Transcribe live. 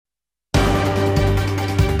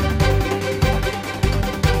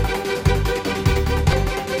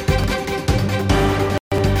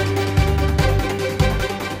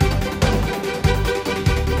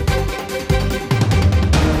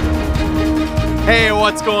Hey,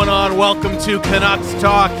 what's going on? Welcome to Canucks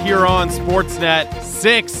Talk here on Sportsnet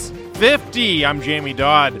 650. I'm Jamie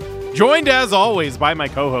Dodd, joined as always by my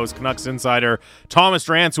co-host, Canucks insider Thomas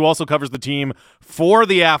Drance, who also covers the team for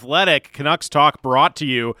The Athletic. Canucks Talk brought to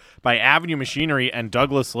you by Avenue Machinery and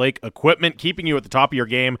Douglas Lake Equipment, keeping you at the top of your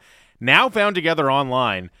game. Now found together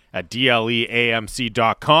online at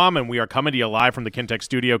dleamc.com, and we are coming to you live from the Kintec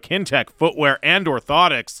studio. Kintec Footwear and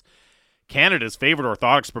Orthotics, Canada's favorite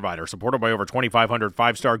orthotics provider, supported by over 2,500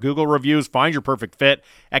 five-star Google reviews. Find your perfect fit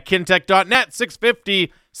at kintec.net.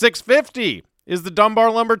 650 is the Dunbar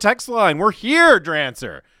Lumber text line. We're here,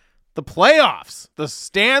 Drancer. The playoffs, the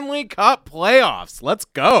Stanley Cup playoffs. Let's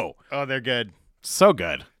go. Oh, they're good. So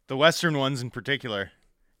good. The Western ones in particular.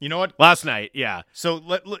 You know what? Last night, yeah. So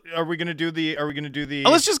are we gonna do the?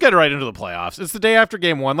 Let's just get right into the playoffs. It's the day after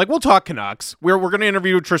Game 1. Like, we'll talk Canucks. We're gonna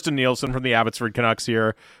interview Tristan Nielsen from the Abbotsford Canucks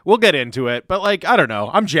here. We'll get into it, but like, I don't know.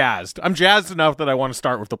 I'm jazzed. I'm jazzed enough that I want to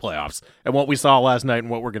start with the playoffs and what we saw last night and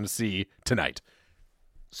what we're gonna see tonight.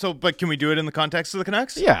 So, but can we do it in the context of the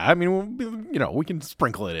Canucks? Yeah, I mean, we can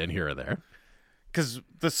sprinkle it in here or there. Because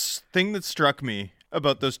the thing that struck me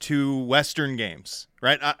about those two Western games,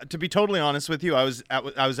 right? To be totally honest with you, I was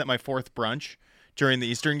at my fourth brunch during the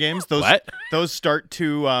Eastern games. Those start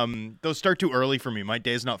too early for me. My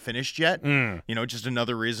day's not finished yet. You know, just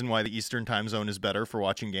another reason why the Eastern time zone is better for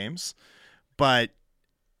watching games. But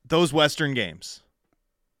those Western games,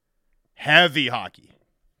 heavy hockey,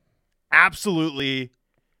 absolutely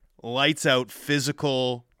lights out,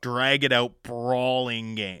 physical, drag it out,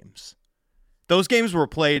 brawling games. Those games were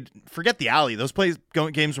played, forget the alley,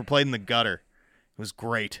 games were played in the gutter. It was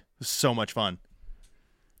great. It was so much fun.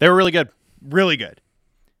 They were really good. Really good.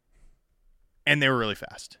 And they were really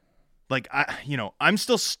fast. Like, I'm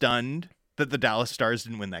still stunned that the Dallas Stars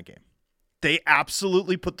didn't win that game. They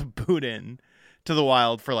absolutely put the boot in to the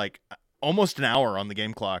Wild for like almost an hour on the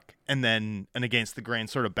game clock. And then an against the grain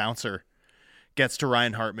sort of bouncer gets to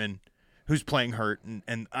Ryan Hartman, who's playing hurt,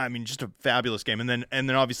 and I mean, just a fabulous game. And then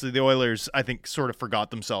obviously the Oilers, I think, sort of forgot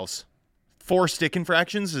themselves. 4 stick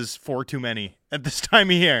infractions is 4 too many at this time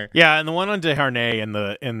of year. Yeah, and the one on Desharnais in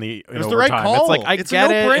it was overtime, the right call. It's like, it's get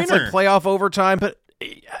a no-brainer. It's like playoff overtime, but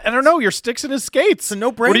I don't know. Your stick's in his skates. It's a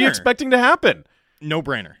no-brainer. What are you expecting to happen?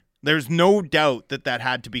 No-brainer. There's no doubt that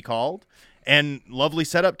had to be called, and lovely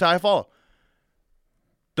setup, tie fall.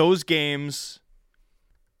 Those games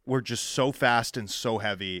were just so fast and so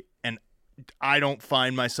heavy, and I don't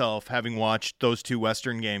find myself, having watched those two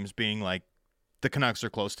Western games, being like, the Canucks are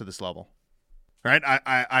close to this level. Right?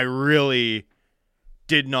 I really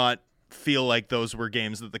did not feel like those were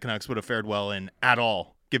games that the Canucks would have fared well in at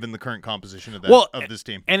all, given the current composition of this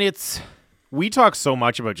team. And we talk so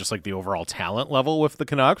much about just like the overall talent level with the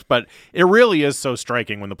Canucks, but it really is so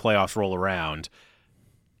striking when the playoffs roll around.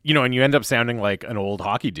 You know, and you end up sounding like an old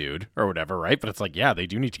hockey dude or whatever, right? But it's like, yeah, they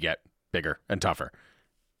do need to get bigger and tougher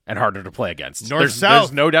and harder to play against. North-South.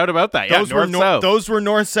 There's no doubt about that. Those were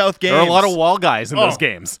North-South games. There are a lot of wall guys in those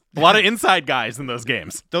games. A lot of inside guys in those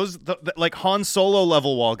games. Like Han Solo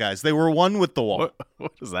level wall guys. They were one with the wall.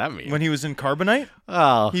 What does that mean? When he was in Carbonite,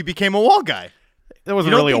 oh, he became a wall guy. It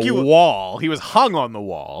wasn't really a wall. He was hung on the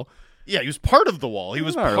wall. Yeah, he was part of the wall. He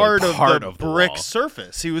was part of the brick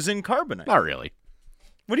surface. He was in Carbonite. Not really.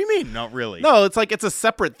 What do you mean, not really? No, it's like it's a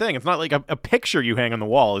separate thing. It's not like a picture you hang on the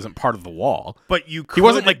wall isn't part of the wall. But he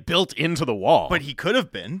wasn't like built into the wall. But he could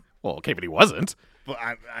have been. Well, okay, but he wasn't. But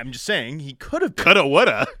I'm just saying he could have been. Coulda,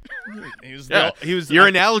 woulda. He was. Your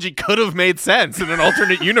analogy could have made sense in an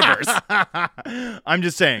alternate universe. I'm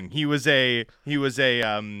just saying he was a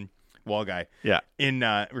wall guy. Yeah. In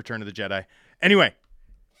Return of the Jedi. Anyway,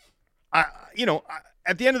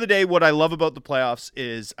 at the end of the day, what I love about the playoffs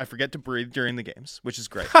is I forget to breathe during the games, which is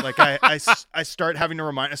great. Like I start having to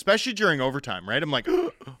remind, especially during overtime, right? I'm like,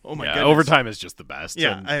 oh my goodness. Overtime is just the best.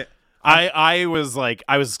 Yeah. I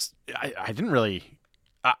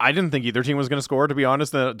didn't think either team was going to score, to be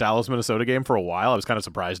honest, the Dallas-Minnesota game for a while. I was kind of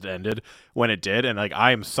surprised it ended when it did. And like,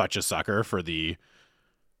 I am such a sucker for the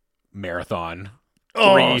marathon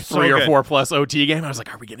three or four plus OT game. I was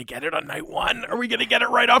like, are we going to get it on night one? Are we going to get it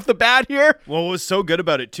right off the bat here? Well, what was so good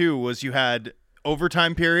about it too was you had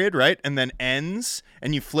overtime period, right? And then ends,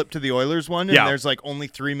 and you flip to the Oilers one, and there's like only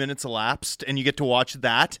 3 minutes elapsed, and you get to watch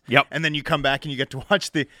that. Yep. And then you come back and you get to watch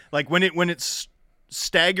when it's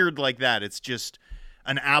staggered like that, it's just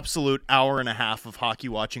an absolute hour and a half of hockey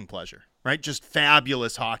watching pleasure, right? Just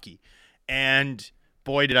fabulous hockey. And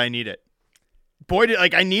boy, did I need it.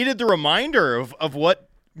 I needed the reminder of what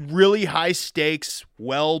really high stakes,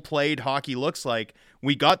 well played hockey looks like.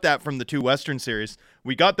 We got that from the two Western series.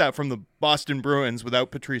 We got that from the Boston Bruins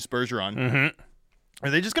without Patrice Bergeron. Mm-hmm. Are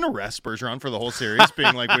they just going to rest Bergeron for the whole series,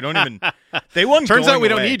 being like, we don't even... They won. Turns out we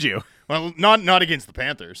don't away. need you. Well, not against the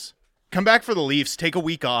Panthers. Come back for the Leafs. Take a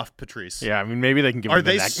week off, Patrice. Yeah, I mean, maybe they can give him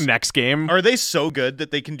the next game. Are they so good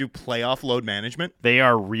that they can do playoff load management? They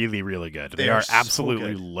are really, really good. They are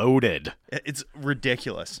absolutely loaded. It's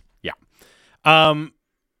ridiculous. Yeah.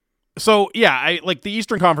 So, yeah, I like the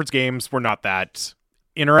Eastern Conference games were not that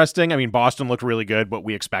interesting. I mean, Boston looked really good, but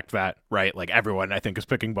we expect that, right? Like everyone, I think, is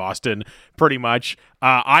picking Boston pretty much.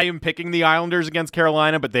 I am picking the Islanders against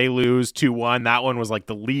Carolina, but they lose 2-1. That one was like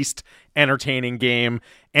the least entertaining game.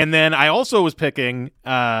 And then I also was picking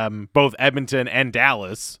both Edmonton and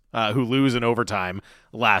Dallas, who lose in overtime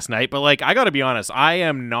last night. But like, I got to be honest, I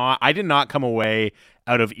did not come away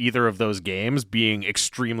out of either of those games being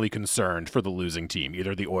extremely concerned for the losing team,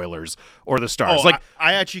 either the Oilers or the Stars. Oh, like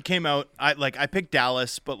I actually came out, I picked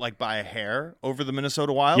Dallas, but like by a hair over the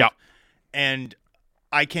Minnesota Wild. Yeah. And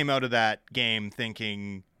I came out of that game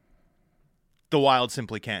thinking the Wild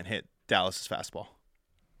simply can't hit Dallas's fastball.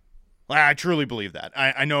 I truly believe that.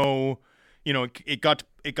 I know, it got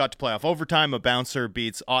to playoff overtime. A bouncer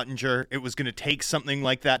beats Ottinger. It was going to take something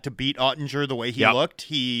like that to beat Ottinger the way he looked.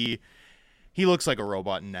 He looks like a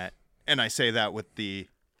robot in net, and I say that with the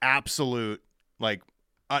absolute,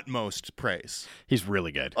 utmost praise. He's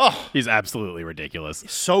really good. Oh, he's absolutely ridiculous.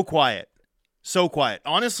 So quiet.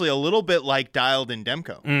 Honestly, a little bit like Dialed-In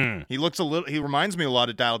Demko. He reminds me a lot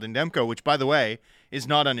of Dialed-In Demko, which, by the way, is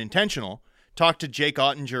not unintentional. Talk to Jake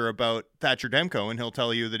Ottinger about Thatcher Demko, and he'll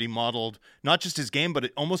tell you that he modeled not just his game,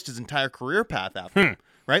 but almost his entire career path after him,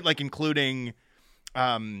 right? Like including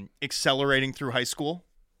accelerating through high school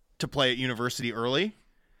to play at university early,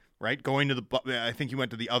 right? I think he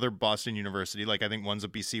went to the other Boston university. Like I think one's a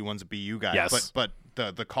BC, one's a BU guy. Yes. But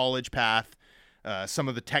the college path, some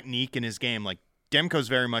of the technique in his game, like Demko's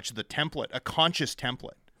very much the template, a conscious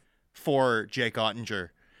template for Jake Ottinger.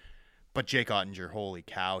 But Jake Ottinger, holy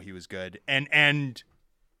cow, he was good. And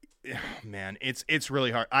man, it's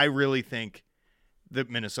really hard. I really think that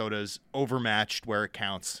Minnesota's overmatched where it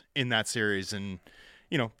counts in that series, and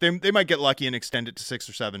they might get lucky and extend it to 6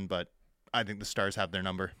 or 7, but I think the Stars have their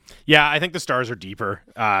number. Yeah, I think the Stars are deeper.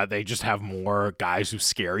 They just have more guys who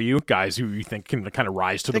scare you, guys who you think can kind of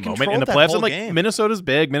rise to the moment in the playoffs. And game. Minnesota's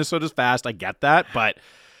big, Minnesota's fast. I get that, but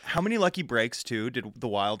how many lucky breaks too did the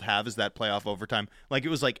Wild have as that playoff overtime? Like it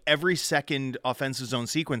was like every second offensive zone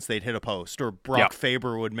sequence they'd hit a post, or Brock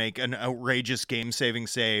Faber would make an outrageous game-saving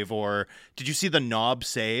save. Or did you see the knob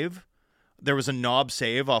save? There was a knob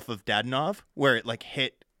save off of Dadonov where it like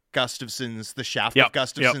hit the shaft of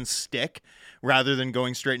Gustafson's stick rather than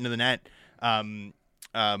going straight into the net. Roope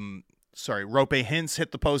Hintz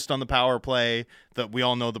hit the post on the power play. We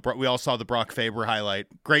all saw the Brock Faber highlight.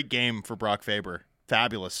 Great game for Brock Faber.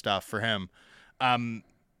 Fabulous stuff for him. I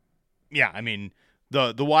mean,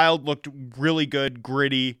 the Wild looked really good,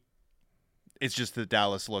 gritty. It's just that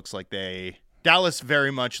Dallas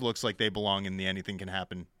very much looks like they belong in the anything can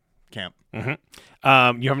happen camp.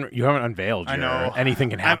 Mm-hmm. You haven't unveiled your anything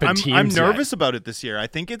can happen teams. I'm nervous about it this year. I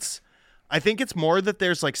think it's more that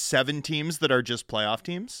there's like 7 teams that are just playoff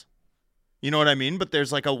teams. You know what I mean? But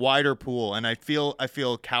there's like a wider pool, and I feel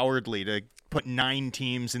cowardly to put 9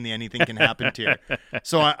 teams in the anything can happen tier.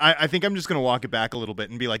 So I think I'm just going to walk it back a little bit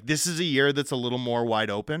and be like, this is a year that's a little more wide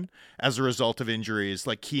open as a result of injuries,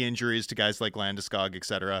 like key injuries to guys like Landeskog, et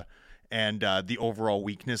cetera, and the overall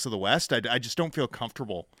weakness of the West. I just don't feel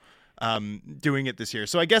comfortable doing it this year.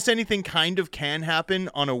 So I guess anything kind of can happen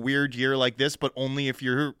on a weird year like this, but only if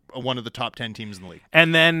you're one of the top 10 teams in the league.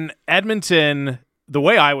 And then Edmonton, the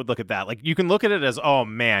way I would look at that, like you can look at it as, oh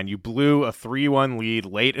man, you blew a 3-1 lead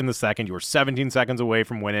late in the second. You were 17 seconds away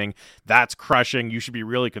from winning. That's crushing. You should be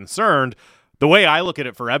really concerned. The way I look at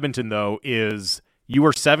it for Edmonton, though, is you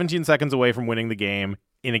were 17 seconds away from winning the game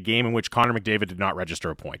in a game in which Connor McDavid did not register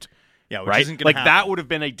a point. Yeah, which right? isn't gonna happen. That would have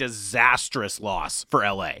been a disastrous loss for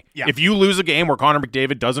LA. Yeah. If you lose a game where Connor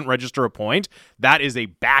McDavid doesn't register a point, that is a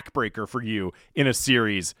backbreaker for you in a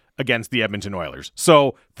series against the Edmonton Oilers.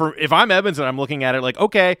 So if I'm Edmonton, I'm looking at it like,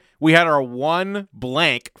 okay, we had our one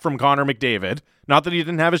blank from Connor McDavid. Not that he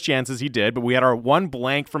didn't have his chances, he did, but we had our one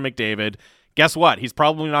blank from McDavid. Guess what? He's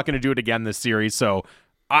probably not going to do it again this series. So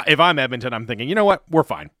if I'm Edmonton, I'm thinking, you know what? We're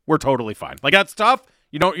fine. We're totally fine. Like, that's tough.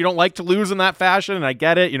 You don't like to lose in that fashion, and I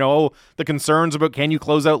get it. The concerns about can you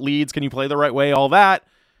close out leads, can you play the right way, all that.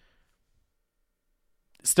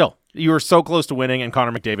 Still, you were so close to winning, and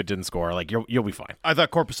Connor McDavid didn't score. Like, you'll be fine. I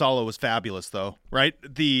thought Korpisalo was fabulous, though. Right,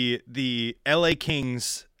 the LA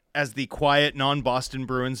Kings as the quiet non-Boston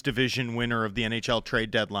Bruins division winner of the NHL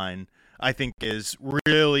trade deadline, I think is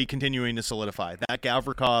really continuing to solidify. That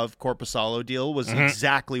Gavrikov-Korpisalo deal was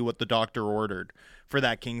exactly what the doctor ordered for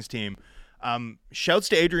that Kings team. Shouts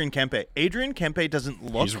to Adrian Kempe. Adrian Kempe doesn't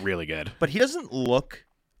look... He's really good. But he doesn't look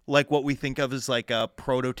like what we think of as like a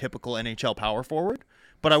prototypical NHL power forward.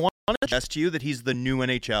 But I want to suggest to you that he's the new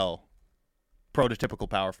NHL prototypical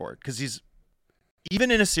power forward. Because he's... Even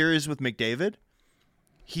in a series with McDavid,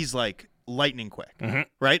 he's like lightning quick,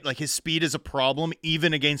 right? Like his speed is a problem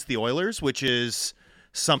even against the Oilers, which is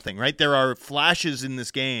something, right? There are flashes in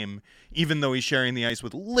this game, even though he's sharing the ice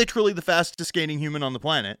with literally the fastest skating human on the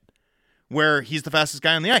planet, where he's the fastest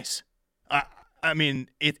guy on the ice. I mean,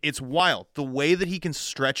 it's wild. The way that he can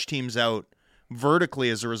stretch teams out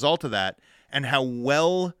vertically as a result of that, and how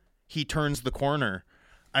well he turns the corner.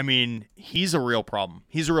 I mean, he's a real problem.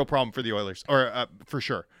 He's a real problem for the Oilers, or for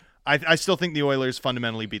sure. I still think the Oilers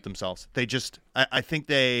fundamentally beat themselves. They just, I think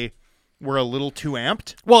they were a little too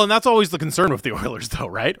amped. Well, and that's always the concern with the Oilers, though,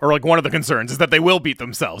 right? Or like one of the concerns is that they will beat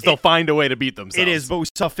themselves. They'll find a way to beat themselves. It is, but we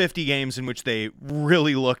saw 50 games in which they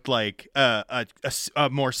really looked like a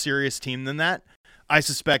more serious team than that. I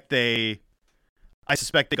suspect they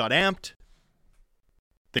got amped.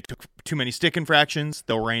 They took too many stick infractions.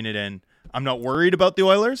 They'll rein it in. I'm not worried about the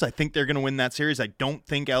Oilers. I think they're going to win that series. I don't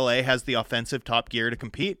think LA has the offensive top gear to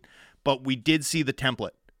compete, but we did see the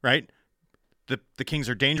template, right? The Kings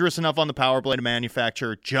are dangerous enough on the power play to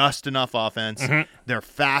manufacture just enough offense. They're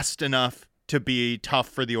fast enough to be tough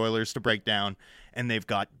for the Oilers to break down, and they've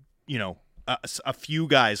got, a few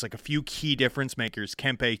guys, like a few key difference makers,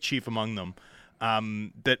 Kempe chief among them,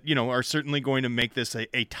 that, are certainly going to make this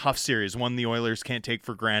a tough series, one the Oilers can't take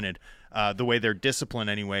for granted. The way their discipline,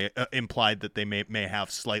 anyway, implied that they may have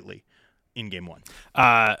slightly in game one.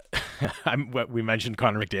 We mentioned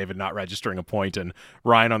Connor McDavid not registering a point, and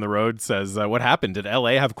Ryan on the road says, what happened? Did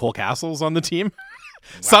LA have Cole Castles on the team?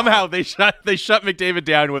 Wow. Somehow they shut McDavid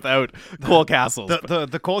down without Cole Castles.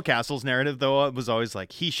 The Cole Castles narrative, though, was always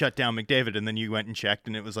like he shut down McDavid, and then you went and checked,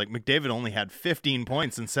 and it was like McDavid only had 15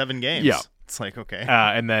 points in 7 games. Yeah. It's like, okay.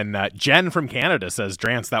 And then Jen from Canada says,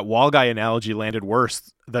 Drance, that wall guy analogy landed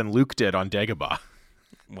worse than Luke did on Dagobah.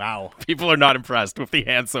 Wow. People are not impressed with the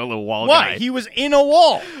Han Solo wall guy. Why? He was in a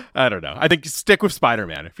wall. I don't know. I think stick with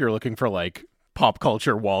Spider-Man if you're looking for like pop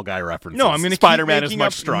culture wall guy references. No, I'm going to Spider-Man is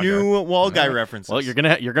much stronger. New wall guy references. Well, you're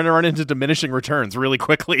gonna run into diminishing returns really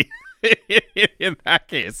quickly in that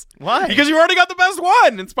case. Why? Because you already got the best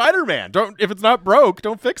one in Spider-Man. If it's not broke,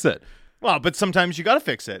 don't fix it. Well, but sometimes you got to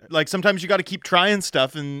fix it. Like sometimes you got to keep trying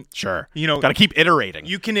stuff, and sure, got to keep iterating.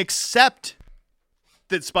 You can accept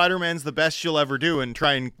that Spider-Man's the best you'll ever do and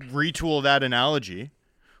try and retool that analogy,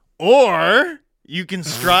 or you can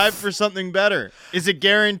strive for something better. Is it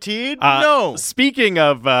guaranteed? No. Speaking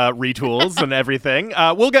of retools and everything,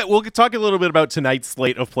 we'll talk a little bit about tonight's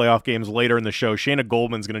slate of playoff games later in the show. Shayna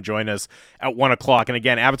Goldman's going to join us at 1:00, and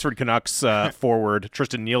again, Abbotsford Canucks forward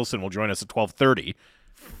Tristan Nielsen will join us at 12:30.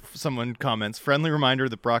 Someone comments, friendly reminder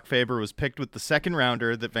that Brock Faber was picked with the second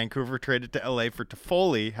rounder that Vancouver traded to LA for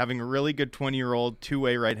Toffoli. Having a really good 20-year-old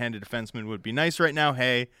two-way right-handed defenseman would be nice right now.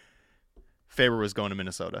 Hey, Faber was going to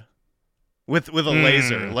Minnesota with a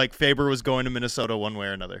laser. Like Faber was going to Minnesota one way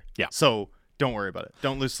or another. Yeah. So don't worry about it.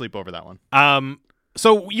 Don't lose sleep over that one.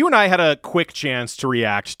 So you and I had a quick chance to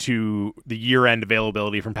react to the year-end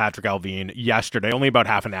availability from Patrick Allvin yesterday, only about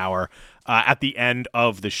half an hour at the end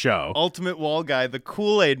of the show. Ultimate wall guy, the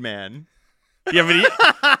Kool-Aid man. Yeah,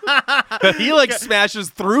 but he like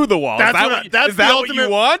smashes through the wall. Is that what you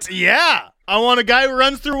want? Yeah. I want a guy who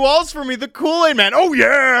runs through walls for me, the Kool-Aid man. Oh,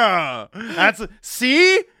 yeah.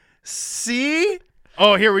 See?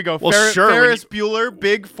 Oh, here we go. Well, Ferris Bueller,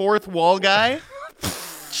 big fourth wall guy.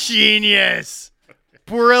 Genius.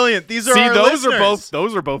 Brilliant. These are our listeners.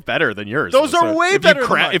 Those are both better than yours. Those are way better than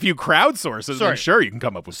mine. If you crowdsource it, then sure you can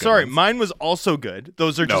come up with good ones. Mine was also good.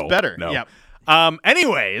 Those are just better. No. Yep.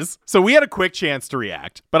 Anyways, so we had a quick chance to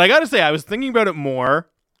react, but I got to say I was thinking about it more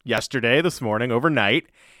yesterday, this morning, overnight,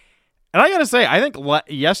 and I got to say I think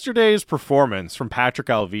yesterday's performance from Patrick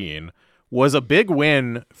Allvin was a big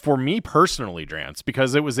win for me personally, Drance,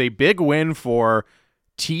 because it was a big win for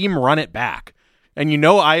team run it back. And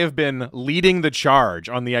I have been leading the charge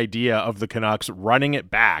on the idea of the Canucks running it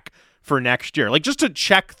back for next year. Like just to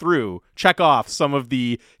check off some of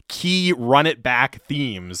the key run it back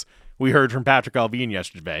themes we heard from Patrick Allvin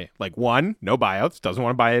yesterday. Like 1, no buyouts, doesn't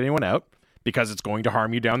want to buy anyone out because it's going to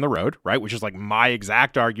harm you down the road, right? Which is like my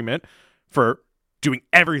exact argument for doing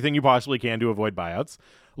everything you possibly can to avoid buyouts.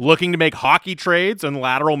 Looking to make hockey trades and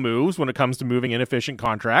lateral moves when it comes to moving inefficient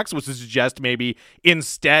contracts, which is suggest maybe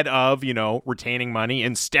instead of, retaining money,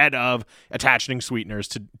 instead of attaching sweeteners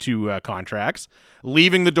to contracts,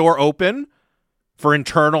 leaving the door open for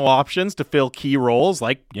internal options to fill key roles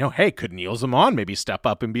like, hey, could Neil Zaman maybe step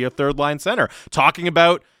up and be a third-line center? Talking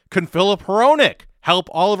about, can Philip Hronek help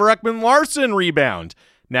Oliver Ekman-Larsson rebound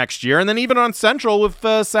next year? And then even on Central with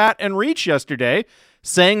Sat and Reach yesterday,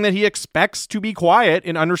 saying that he expects to be quiet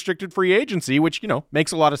in unrestricted free agency, which,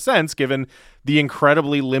 makes a lot of sense given the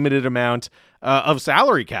incredibly limited amount of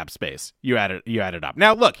salary cap space you added up.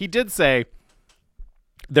 Now, look, he did say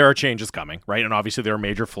there are changes coming, right? And obviously there are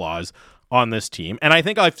major flaws on this team. And I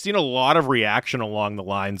think I've seen a lot of reaction along the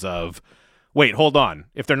lines of, wait, hold on.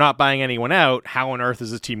 If they're not buying anyone out, how on earth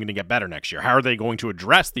is this team going to get better next year? How are they going to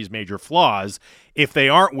address these major flaws if they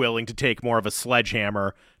aren't willing to take more of a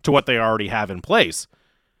sledgehammer to what they already have in place?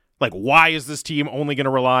 Like, why is this team only going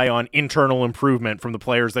to rely on internal improvement from the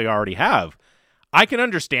players they already have? I can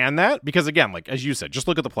understand that because, again, like as you said, just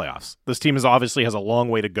look at the playoffs. This team obviously has a long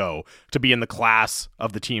way to go to be in the class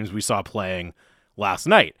of the teams we saw playing last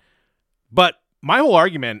night. But my whole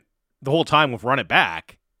argument the whole time with run it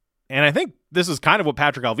back, and I think this is kind of what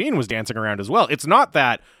Patrick Allvin was dancing around as well. It's not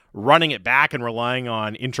that running it back and relying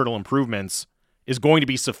on internal improvements is going to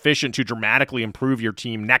be sufficient to dramatically improve your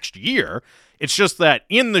team next year. It's just that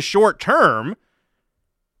in the short term,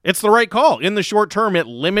 it's the right call. In the short term, it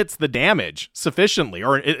limits the damage sufficiently,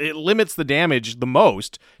 or it limits the damage the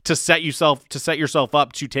most to set yourself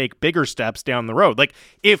up to take bigger steps down the road. Like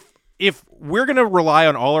if we're going to rely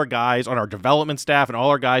on all our guys, on our development staff and all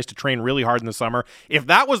our guys to train really hard in the summer, if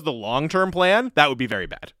that was the long-term plan, that would be very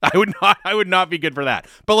bad. I would not be good for that.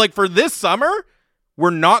 But like for this summer, we're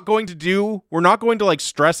not going to like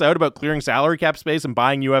stress out about clearing salary cap space and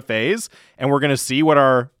buying UFAs, and we're going to see what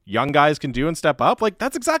our young guys can do and step up. Like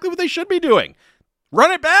that's exactly what they should be doing.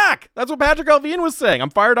 Run it back. That's what Patrick Allvin was saying. I'm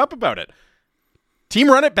fired up about it. Team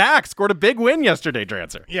run it back. Scored a big win yesterday,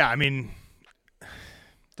 Drancer. Yeah, I mean,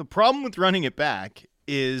 the problem with running it back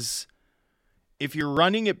is if you're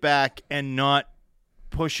running it back and not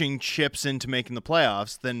pushing chips into making the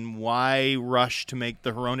playoffs, then why rush to make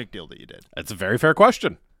the Hronek deal that you did? That's a very fair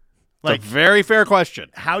question. Like, a very fair question.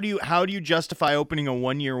 How do you justify opening a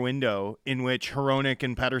 1-year window in which Hronek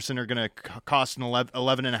and Pettersson are going to cost an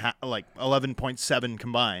 11.7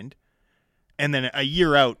 combined, and then a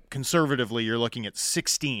year out, conservatively, you're looking at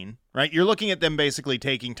 16, right? You're looking at them basically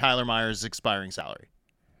taking Tyler Myers' expiring salary,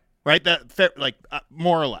 right?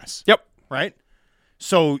 More or less. Yep. Right?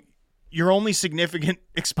 So your only significant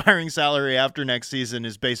expiring salary after next season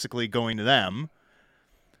is basically going to them.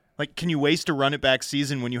 Like, can you waste a run it back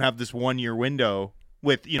season when you have this 1-year window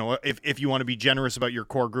with, if you want to be generous about your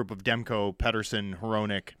core group of Demko, Pettersson,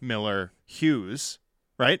 Hronek, Miller, Hughes,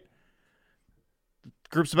 right? The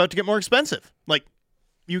group's about to get more expensive. Like,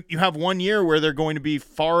 you have 1 year where they're going to be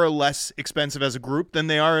far less expensive as a group than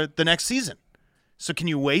they are the next season. So can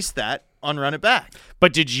you waste that on run it back?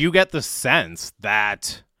 But did you get the sense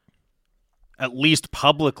that, at least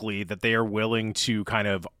publicly, that they are willing to kind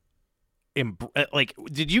of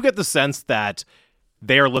did you get the sense that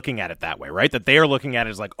they are looking at it that way, right? That they are looking at it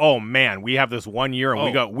as like, oh man, we have this 1 year and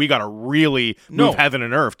we got to really move heaven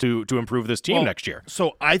and earth to improve this team next year.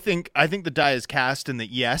 So I think the die is cast in that,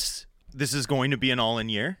 yes, this is going to be an all-in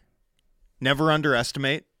year. Never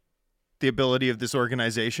underestimate the ability of this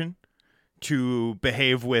organization to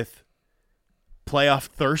behave with playoff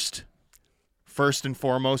thirst first and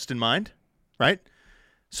foremost in mind, right?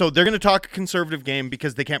 So they're going to talk a conservative game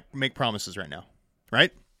because they can't make promises right now,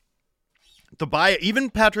 right? Even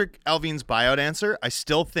Patrick Allvin's buyout answer, I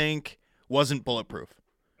still think wasn't bulletproof,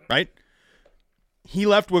 right? He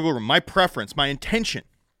left wiggle room. My preference, my intention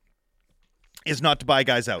is not to buy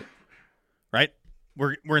guys out, right?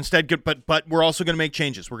 We're instead good, but we're also going to make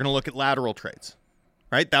changes. We're going to look at lateral trades,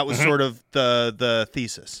 right? That was sort of the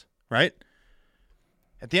thesis, right?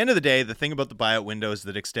 At the end of the day, the thing about the buyout window is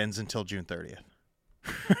that it extends until June 30th.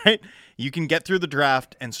 Right? You can get through the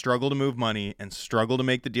draft and struggle to move money and struggle to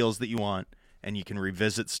make the deals that you want, and you can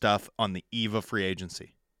revisit stuff on the eve of free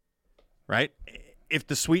agency. Right? If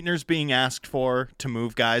the sweeteners being asked for to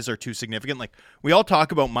move guys are too significant, like we all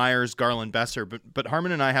talk about Myers, Garland, Besser, but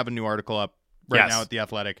Harmon and I have a new article up right now at The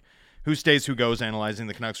Athletic, Who Stays, Who Goes, analyzing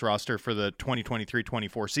the Canucks roster for the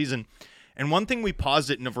 2023-24 season. And one thing we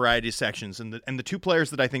posit in a variety of sections, and the two players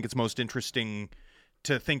that I think it's most interesting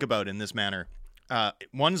to think about in this manner,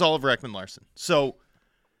 one's Oliver Ekman-Larsson. So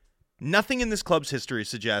nothing in this club's history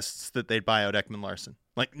suggests that they'd buy out Ekman-Larsson.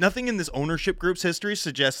 Like, nothing in this ownership group's history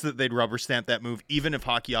suggests that they'd rubber stamp that move, even if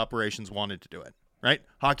hockey operations wanted to do it, right?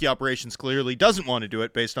 Hockey operations clearly doesn't want to do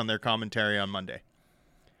it based on their commentary on Monday.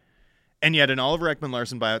 And yet an Oliver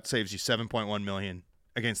Ekman-Larsson buyout saves you $7.1 million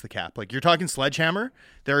against the cap. Like, you're talking sledgehammer.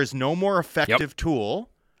 There is no more effective tool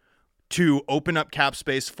to open up cap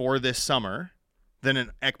space for this summer than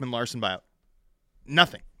an Ekman-Larsson buyout.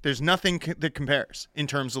 Nothing. There's nothing that compares in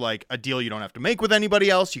terms of like a deal you don't have to make with anybody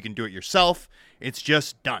else. You can do it yourself. It's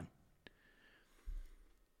just done.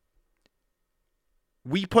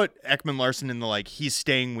 We put Ekman-Larsson in the like he's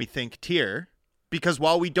staying we think tier because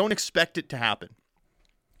while we don't expect it to happen,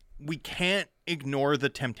 we can't ignore the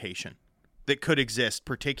temptation that could exist,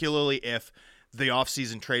 particularly if the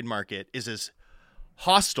offseason trade market is as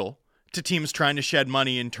hostile to teams trying to shed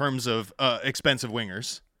money in terms of expensive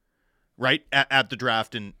wingers, right, at the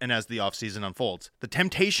draft and as the offseason unfolds. The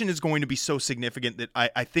temptation is going to be so significant that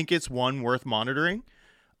I think it's one worth monitoring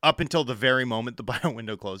up until the very moment the buyout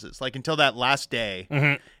window closes, like until that last day.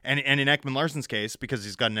 Mm-hmm. And in Ekman-Larsson's case, because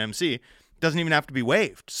he's got an MC, doesn't even have to be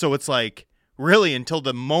waived. So it's like really until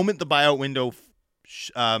the moment the buyout window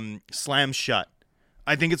slams shut.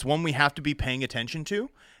 I think it's one we have to be paying attention to,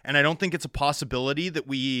 and I don't think it's a possibility that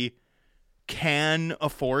we can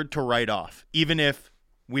afford to write off, even if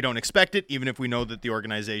we don't expect it, even if we know that the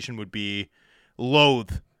organization would be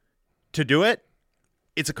loath to do it.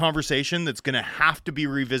 It's a conversation that's going to have to be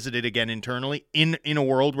revisited again internally in a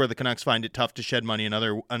world where the Canucks find it tough to shed money in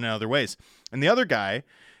other ways. And the other guy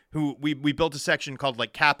who we built a section called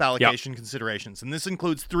like cap allocation considerations, and this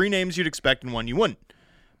includes 3 names you'd expect and 1 you wouldn't.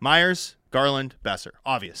 Myers, Garland, Besser.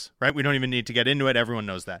 Obvious, right? We don't even need to get into it. Everyone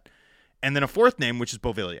knows that. And then a 4th name, which is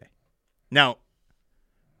Beauvillier. Now,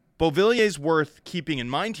 Beauvillier's worth keeping in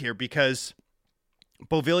mind here because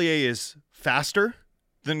Beauvillier is faster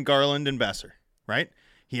than Garland and Besser, right?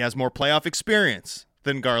 He has more playoff experience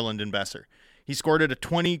than Garland and Besser. He scored at a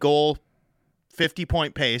 20-goal,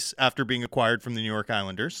 50-point pace after being acquired from the New York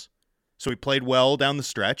Islanders. So he played well down the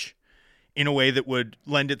stretch in a way that would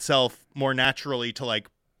lend itself more naturally to like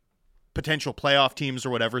potential playoff teams or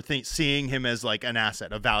whatever, seeing him as like an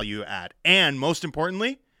asset, a value add. And most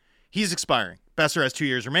importantly, he's expiring. Besser has 2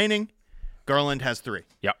 years remaining. Garland has 3.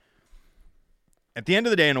 Yep. At the end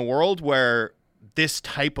of the day, in a world where this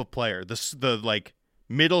type of player, the like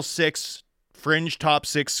middle 6, fringe top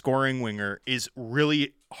 6 scoring winger is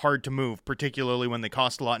really hard to move, particularly when they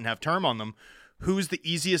cost a lot and have term on them, who's the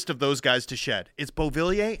easiest of those guys to shed? It's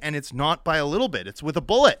Beauvillier, and it's not by a little bit. It's with a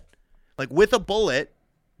bullet. Like with a bullet,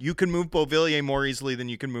 you can move Beauvillier more easily than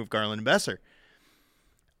you can move Garland and Besser.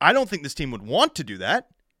 I don't think this team would want to do that.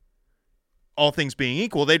 All things being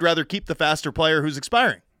equal, they'd rather keep the faster player who's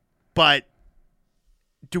expiring. But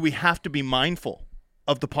do we have to be mindful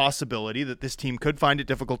of the possibility that this team could find it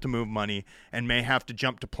difficult to move money and may have to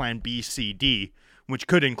jump to plan B, C, D, which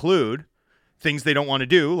could include things they don't want to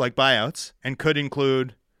do, like buyouts, and could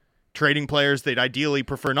include trading players they'd ideally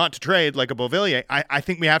prefer not to trade, like a Beauvillier. I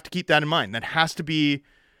think we have to keep that in mind. That has to be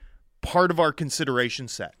part of our consideration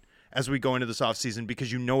set as we go into this offseason,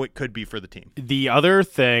 because you know it could be for the team. The other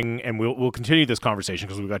thing, and we'll continue this conversation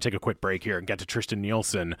because we've got to take a quick break here and get to Tristan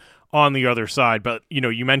Nielsen on the other side. But,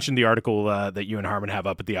 you mentioned the article that you and Harmon have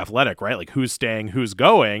up at The Athletic, right? Like who's staying, who's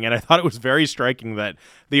going. And I thought it was very striking that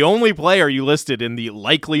the only player you listed in the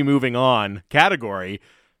likely moving on category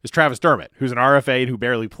is Travis Dermott, who's an RFA and who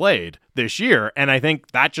barely played this year. And I think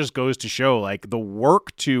that just goes to show like the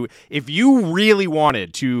work to, if you really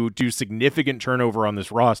wanted to do significant turnover on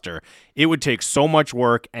this roster, it would take so much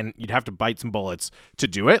work and you'd have to bite some bullets to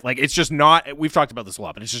do it. Like it's just not, we've talked about this a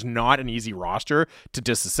lot, but it's just not an easy roster to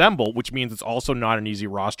disassemble, which means it's also not an easy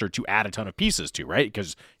roster to add a ton of pieces to, right?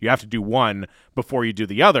 Because you have to do one before you do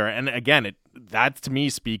the other. And again, that to me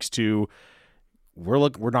speaks to, we're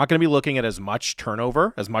not going to be looking at as much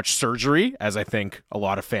turnover, as much surgery as I think a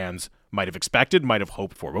lot of fans might have expected, might have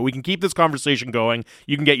hoped for. But we can keep this conversation going.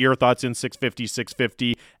 You can get your thoughts in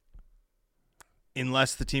 650.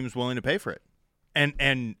 Unless the team's willing to pay for it.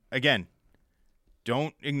 And again,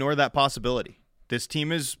 don't ignore that possibility. This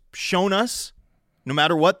team has shown us, no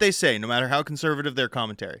matter what they say, no matter how conservative their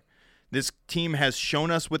commentary, this team has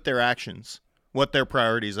shown us with their actions what their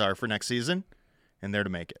priorities are for next season, and they're to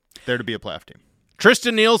make it. They're to be a playoff team.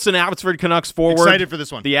 Tristan Nielsen, Abbotsford Canucks forward. Excited for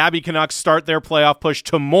this one. The Abbey Canucks start their playoff push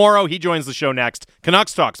tomorrow. He joins the show next.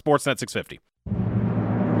 Canucks Talk, Sportsnet 650.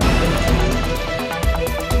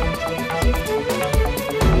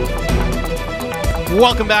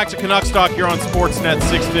 Welcome back to Canucks Talk here on Sportsnet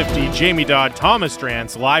 650. Jamie Dodd, Thomas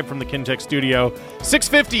Drance, live from the Kintec studio.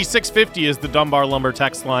 650 is the Dunbar Lumber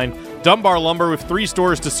text line. Dunbar Lumber with 3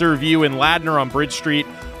 stores to serve you in Ladner on Bridge Street,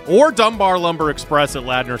 or Dunbar Lumber Express at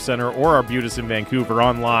Ladner Center, or Arbutus in Vancouver.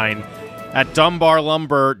 Online at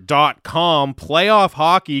dunbarlumber.com. Playoff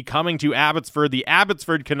hockey coming to Abbotsford. The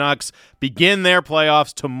Abbotsford Canucks begin their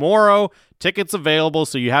playoffs tomorrow. Tickets available,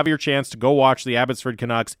 so you have your chance to go watch the Abbotsford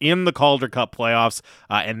Canucks in the Calder Cup playoffs.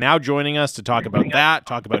 And now joining us to talk about that,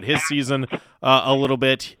 talk about his season a little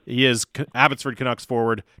bit, he is Abbotsford Canucks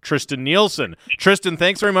forward Tristan Nielsen. Tristan,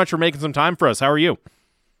 thanks very much for making some time for us. How are you?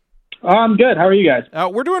 I'm good. How are you guys?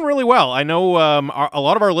 We're doing really well. I know a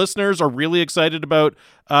lot of our listeners are really excited about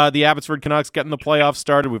the Abbotsford Canucks getting the playoffs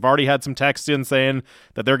started. We've already had some texts in saying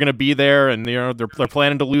that they're going to be there, and they're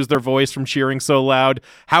planning to lose their voice from cheering so loud.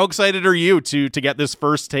 How excited are you to get this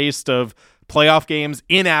first taste of playoff games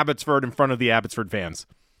in Abbotsford in front of the Abbotsford fans?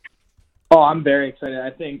 Oh, I'm very excited. I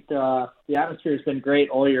think the atmosphere has been great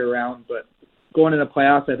all year round, but going into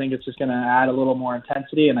playoffs, I think it's just going to add a little more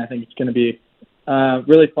intensity, and I think it's going to be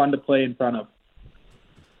really fun to play in front of.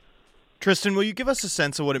 Tristan, will you give us a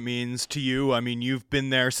sense of what it means to you? I mean, you've been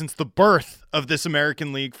there since the birth of this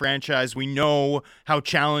American League franchise. We know how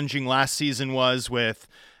challenging last season was with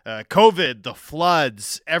COVID, the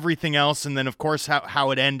floods, everything else, and then, of course,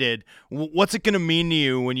 how it ended. What's it going to mean to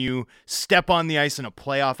you when you step on the ice in a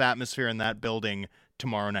playoff atmosphere in that building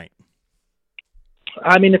tomorrow night?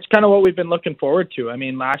 I mean, it's kind of what we've been looking forward to. I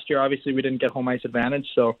mean, last year, obviously, we didn't get home ice advantage,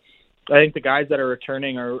 so I think the guys that are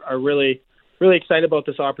returning are really, really excited about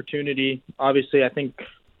this opportunity. Obviously, I think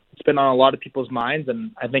it's been on a lot of people's minds, and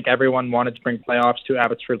I think everyone wanted to bring playoffs to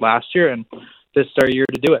Abbotsford last year, and this is our year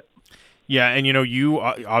to do it. Yeah, and you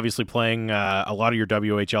obviously playing a lot of your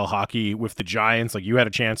WHL hockey with the Giants. Like, you had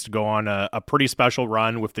a chance to go on a pretty special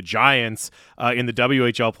run with the Giants in the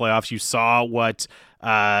WHL playoffs. You saw what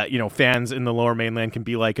fans in the Lower Mainland can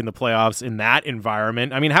be like in the playoffs in that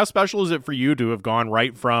environment. I mean, how special is it for you to have gone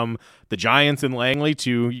right from the Giants in Langley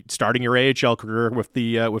to starting your AHL career with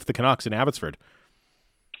the Canucks in Abbotsford?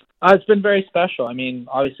 It's been very special. I mean,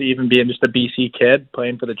 obviously, even being just a BC kid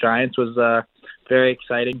playing for the Giants was very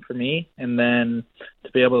exciting for me, and then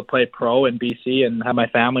to be able to play pro in BC and have my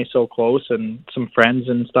family so close and some friends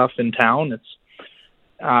and stuff in town, it's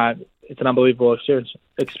an unbelievable experience.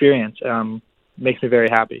 Makes me very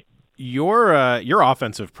happy. Your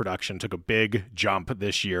offensive production took a big jump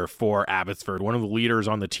this year for Abbotsford, one of the leaders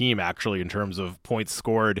on the team actually in terms of points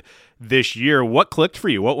scored this year. What clicked for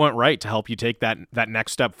you? What went right to help you take that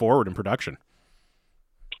next step forward in production?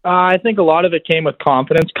 I think a lot of it came with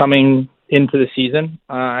confidence coming into the season.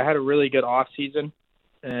 I had a really good off season,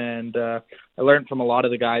 and I learned from a lot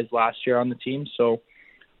of the guys last year on the team. So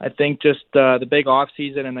I think just the big off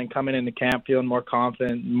season and then coming into camp feeling more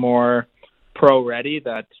confident, more pro ready,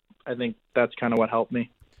 I think that's kind of what helped me.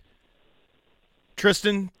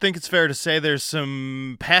 Tristan, think it's fair to say there's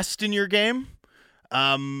some pest in your game.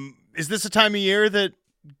 Is this a time of year that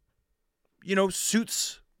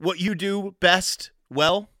suits what you do best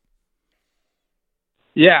well?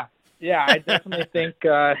 Yeah, I definitely think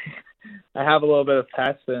I have a little bit of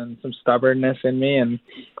pest and some stubbornness in me, and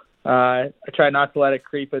I try not to let it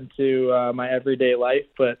creep into my everyday life,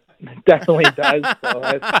 but it definitely does.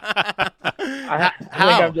 So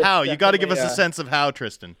how? You got to give us a sense of how,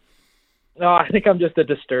 Tristan. No, I think I'm just a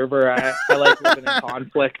disturber. I like living in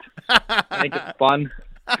conflict. I think it's fun.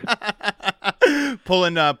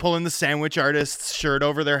 Pulling the sandwich artist's shirt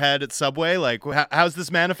over their head at Subway. Like, how's this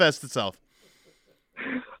manifest itself?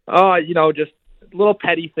 Just little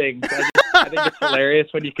petty things. I think it's hilarious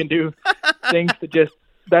when you can do things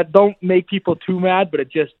that don't make people too mad, but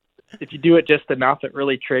if you do it just enough, it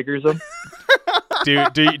really triggers them. Do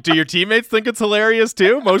your teammates think it's hilarious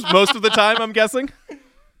too? Most of the time, I'm guessing.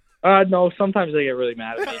 No, sometimes they get really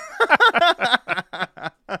mad at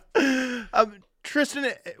me.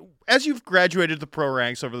 Tristan, as you've graduated the pro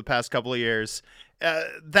ranks over the past couple of years,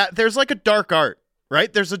 that there's like a dark art,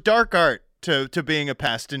 right? There's a dark art to being a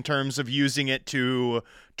pest in terms of using it to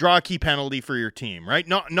draw a key penalty for your team, right?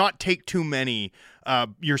 Not take too many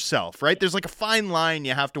yourself, right? There's like a fine line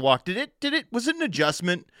you have to walk. Was it an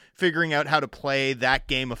adjustment figuring out how to play that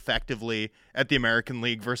game effectively at the American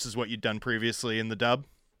League versus what you'd done previously in the dub?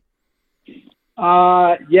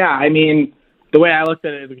 Yeah, I mean, the way I looked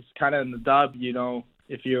at it was kind of in the dub,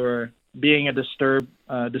 if you were being a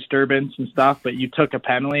disturbance and stuff, but you took a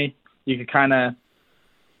penalty, you could kind of,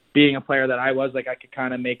 being a player that I was, like, I could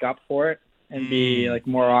kind of make up for it and be like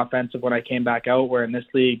more offensive when I came back out, where in this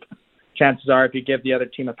league, chances are if you give the other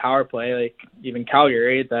team a power play, like even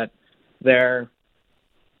Calgary, that they're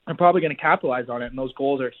probably going to capitalize on it, and those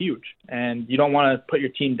goals are huge, and you don't want to put your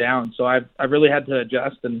team down. So I've really had to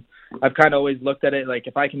adjust, and I've kind of always looked at it like,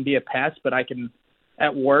 if I can be a pest, but I can,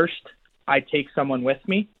 at worst, I take someone with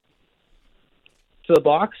me to the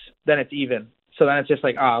box, then it's even. So then it's just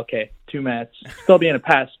like, okay, 2 minutes, still being a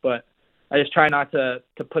pest, but I just try not to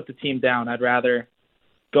put the team down. I'd rather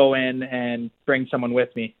go in and bring someone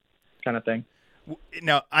with me, kind of thing.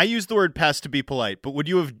 Now, I use the word pest to be polite, but would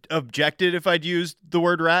you have objected if I'd used the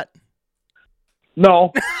word rat?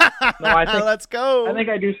 No. No, I think let's go. I think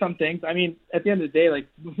I do some things. I mean, at the end of the day, like,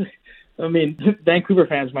 I mean, Vancouver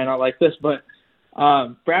fans might not like this, but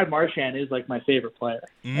Brad Marchand is like my favorite player.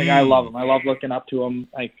 Like, I love him. I love looking up to him.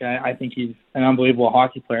 Like, I think he's an unbelievable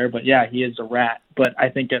hockey player. But yeah, he is a rat. But I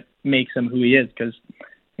think it makes him who he is because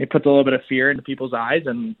it puts a little bit of fear into people's eyes,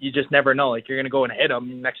 and you just never know. Like, you're gonna go and hit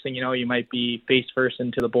him. Next thing you know, you might be face first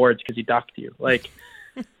into the boards because he ducked you. Like,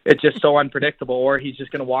 it's just so unpredictable. Or he's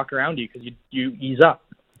just gonna walk around you because you ease up.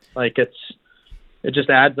 Like, it just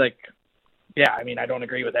adds like. Yeah, I mean, I don't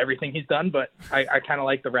agree with everything he's done, but I kind of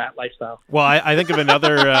like the rat lifestyle. Well, I think of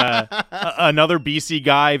another another BC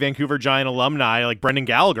guy, Vancouver Giant alumni, like Brendan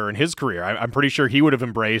Gallagher in his career. I'm pretty sure he would have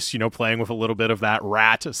embraced, playing with a little bit of that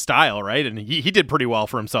rat style, right? And he did pretty well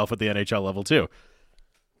for himself at the NHL level, too.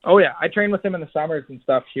 Oh, yeah. I trained with him in the summers and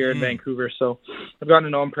stuff here in Vancouver, so I've gotten to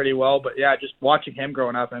know him pretty well. But, yeah, just watching him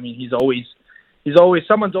growing up, I mean,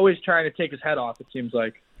 someone's always trying to take his head off, it seems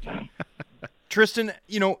like. Tristan,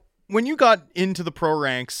 when you got into the pro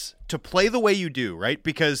ranks to play the way you do, right?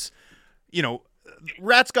 Because,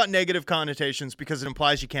 rat's got negative connotations because it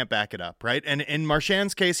implies you can't back it up, right? And in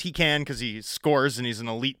Marchand's case, he can because he scores and he's an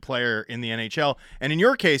elite player in the NHL. And in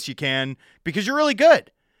your case, you can because you're really good.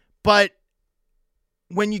 But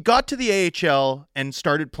when you got to the AHL and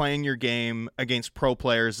started playing your game against pro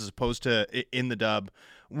players as opposed to in the dub,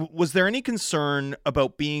 was there any concern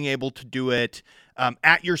about being able to do it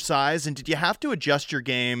at your size? And did you have to adjust your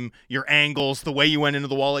game, your angles, the way you went into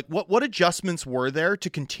the wall? Like, what adjustments were there to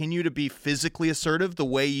continue to be physically assertive the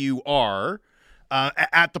way you are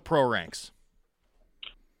at the pro ranks?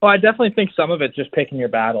 Well, I definitely think some of it's just picking your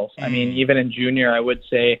battles. I mean, even in junior, I would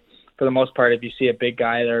say, for the most part, if you see a big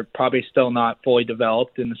guy, they're probably still not fully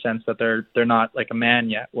developed in the sense that they're not like a man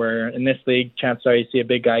yet. Where in this league, chances are you see a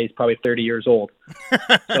big guy, he's probably 30 years old.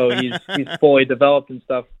 So he's fully developed and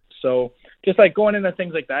stuff. So just like going into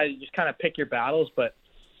things like that, you just kind of pick your battles. But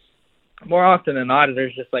more often than not,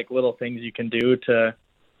 there's just like little things you can do to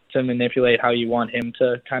manipulate how you want him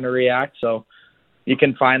to kind of react. So you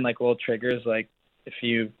can find like little triggers, like if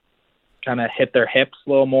you kind of hit their hips a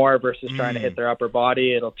little more versus trying to hit their upper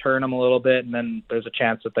body, it'll turn them a little bit, and then there's a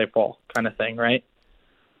chance that they fall, kind of thing, right?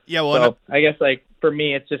 Yeah, well, so I guess like for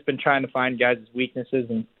me, it's just been trying to find guys' weaknesses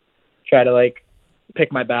and try to like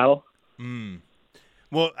pick my battle.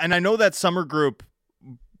 Well, and I know that summer group,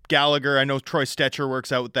 Gallagher, I know Troy Stetcher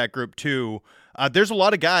works out with that group too. There's a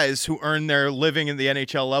lot of guys who earn their living in the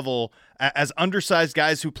NHL level as undersized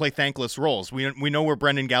guys who play thankless roles. We know where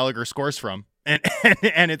Brendan Gallagher scores from.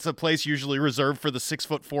 And it's a place usually reserved for the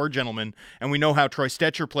 6'4" gentleman, and we know how Troy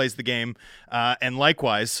Stetcher plays the game. And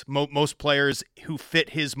likewise, most players who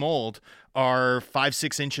fit his mold are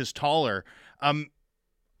 5-6 inches taller.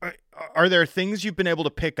 Are there things you've been able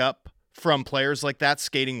to pick up from players like that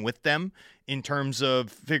skating with them in terms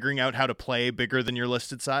of figuring out how to play bigger than your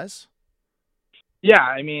listed size? Yeah,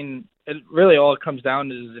 I mean, it really all it comes down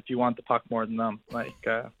to is if you want the puck more than them. Like,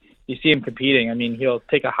 you see him competing. I mean, he'll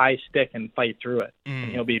take a high stick and fight through it,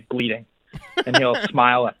 and he'll be bleeding, and he'll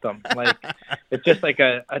smile at them. Like, it's just like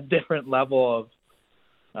a different level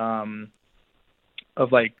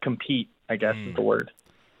of like compete, I guess is the word.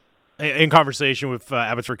 In conversation with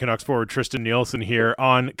Abbotsford Canucks forward Tristan Nielsen here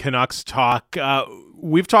on Canucks Talk,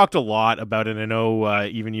 we've talked a lot about it. I know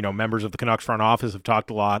even members of the Canucks front office have talked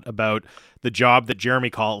a lot about the job that Jeremy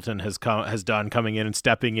Colleton has done coming in and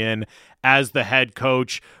stepping in as the head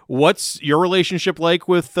coach. What's your relationship like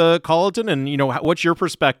with Colleton, and what's your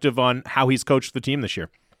perspective on how he's coached the team this year?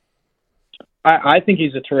 I think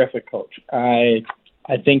he's a terrific coach. I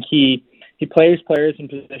think he plays players in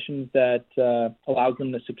positions that allows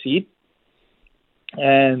them to succeed.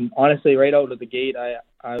 And honestly, right out of the gate, I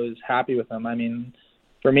was happy with him. I mean,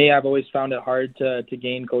 for me, I've always found it hard to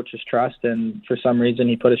gain coach's trust, and for some reason,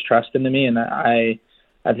 he put his trust into me, and I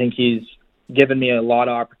think he's given me a lot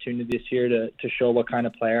of opportunity this year to show what kind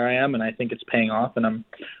of player I am, and I think it's paying off. And I'm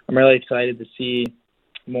really excited to see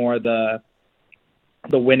more the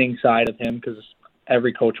winning side of him, because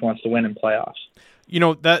every coach wants to win in playoffs.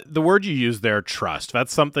 That the word you use there, trust,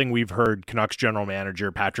 that's something we've heard Canucks general manager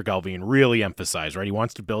Patrick Allvin really emphasize, right? He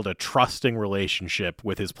wants to build a trusting relationship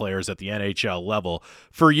with his players at the NHL level.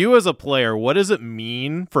 For you as a player, what does it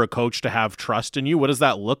mean for a coach to have trust in you? What does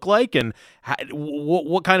that look like? And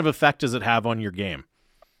what kind of effect does it have on your game?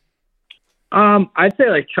 I'd say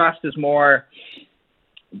like trust is more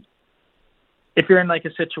if you're in like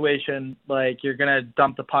a situation like you're gonna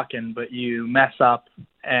dump the puck in, but you mess up,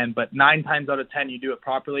 but 9 times out of 10 you do it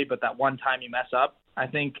properly, but that one time you mess up, I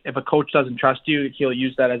think if a coach doesn't trust you, he'll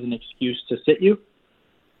use that as an excuse to sit you,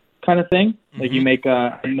 kind of thing. Mm-hmm. Like you make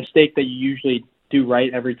a mistake that you usually do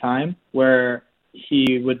right every time, where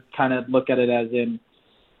he would kind of look at it as in,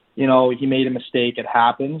 you know, he made a mistake, it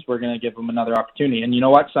happens, we're going to give him another opportunity. And you know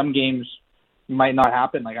what? Some games might not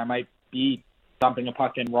happen. Like I might be dumping a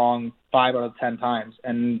puck in wrong 5 out of 10 times,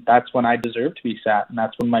 and that's when I deserve to be sat, and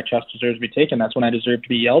that's when my chest deserves to be taken. That's when I deserve to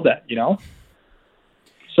be yelled at, you know?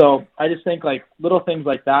 So I just think like little things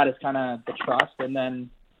like that is kind of the trust, and then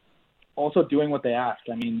also doing what they ask.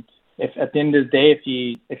 I mean, if at the end of the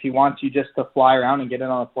day, if he wants you just to fly around and get in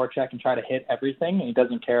on a forecheck and try to hit everything, and he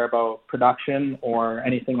doesn't care about production or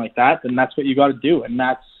anything like that, then that's what you got to do. And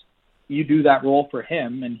you do that role for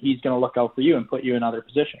him, and he's going to look out for you and put you in other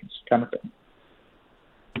positions, kind of thing.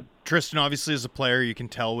 Tristan, obviously as a player, you can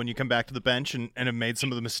tell when you come back to the bench and have made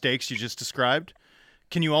some of the mistakes you just described.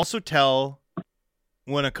 Can you also tell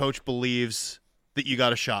when a coach believes that you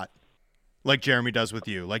got a shot, like Jeremy does with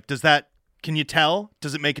you? Like, can you tell?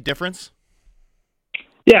 Does it make a difference?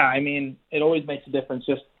 Yeah, I mean, it always makes a difference,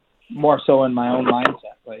 just more so in my own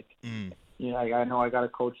mindset. Like, you know, I know I got a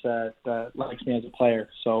coach that likes me as a player,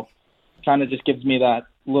 so kind of just gives me that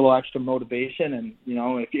little extra motivation. And, you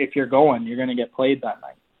know, if you're going, you're going to get played that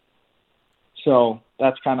night. So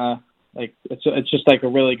that's kind of like, it's just like a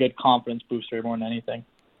really good confidence booster more than anything.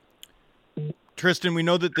 Tristan, we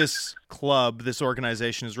know that this club, this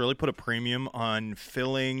organization has really put a premium on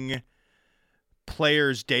filling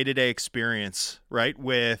players' day-to-day experience, right,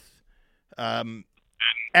 with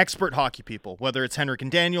expert hockey people, whether it's Henrik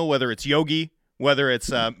and Daniel, whether it's Yogi, whether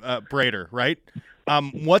it's Brader, right?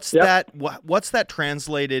 What's that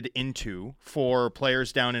translated into for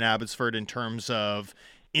players down in Abbotsford in terms of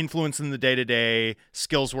influence in the day-to-day,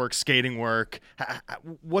 skills work, skating work?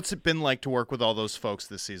 What's it been like to work with all those folks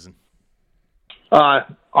this season?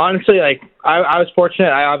 Honestly, like I was fortunate.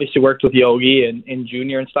 I obviously worked with Yogi in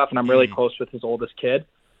junior and stuff, and I'm really close with his oldest kid.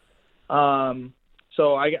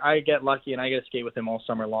 So I get lucky and I get to skate with him all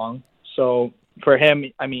summer long. So for him,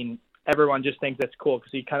 I mean, everyone just thinks that's cool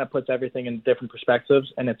because he kind of puts everything in different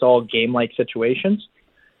perspectives, and it's all game-like situations.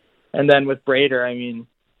 And then with Brader, I mean,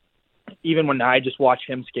 even when I just watch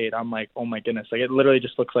him skate, I'm like, oh my goodness, like it literally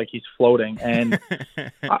just looks like he's floating. And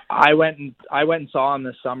I went and saw him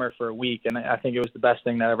this summer for a week, and I think it was the best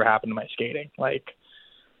thing that ever happened to my skating. Like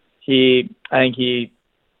I think he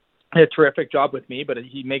did a terrific job with me, but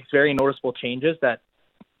he makes very noticeable changes that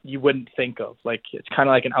you wouldn't think of. Like it's kind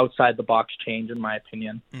of like an outside the box change, in my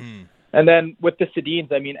opinion. And then with the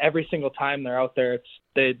Sedins, I mean, every single time they're out there,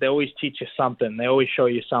 they always teach you something. They always show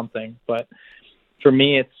you something. But for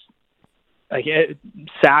me, it's like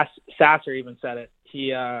Sasser even said it.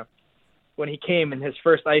 He when he came in his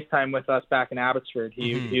first ice time with us back in Abbotsford,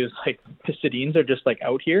 he was like, the Sedins are just like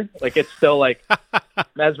out here. Like it's still like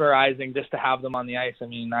mesmerizing just to have them on the ice. I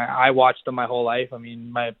mean, I watched them my whole life. I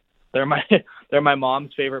mean, they're my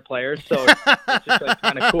mom's favorite players, so it's just like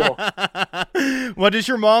kind of cool. What does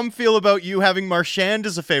your mom feel about you having Marchand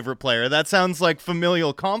as a favorite player? That sounds like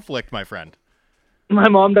familial conflict, my friend. My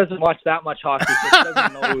mom doesn't watch that much hockey, so she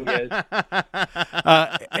doesn't know who he is.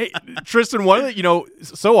 Hey, Tristan, one of the, you know,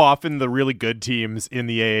 so often the really good teams in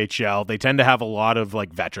the AHL, they tend to have a lot of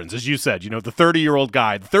like veterans, as you said, you know, the 30-year-old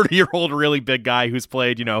guy, the 30-year-old really big guy who's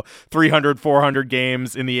played, you know, 300, 400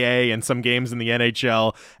 games in the A and some games in the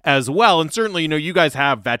NHL as well. And certainly, you know, you guys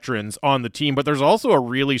have veterans on the team, but there's also a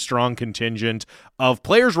really strong contingent of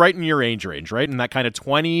players right in your age range, right? In that kind of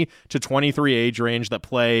 20 to 23 age range that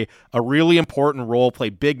play a really important role, play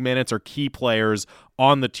big minutes, are key players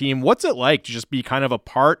on the team. What's it like to just be kind of a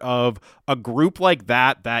part of a group like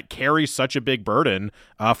that carries such a big burden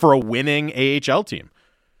for a winning AHL team?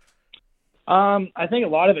 I think a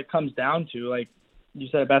lot of it comes down to, like you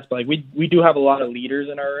said it best, but like we do have a lot of leaders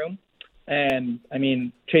in our room. And I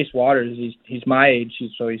mean, Chase Waters, he's my age,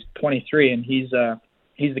 he's 23, and he's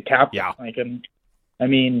the captain. Yeah. Like, I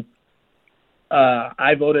mean,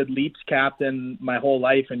 I voted Leafs captain my whole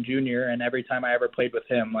life in junior, and every time I ever played with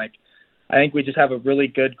him, like, I think we just have a really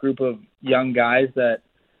good group of young guys that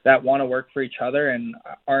want to work for each other and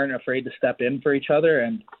aren't afraid to step in for each other.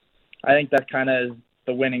 And I think that kind of is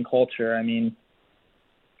the winning culture. I mean,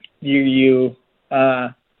 you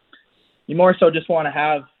more so just want to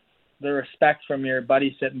have the respect from your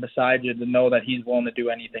buddy sitting beside you to know that he's willing to do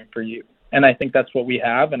anything for you. And I think that's what we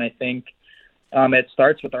have. And I think it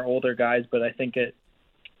starts with our older guys, but I think it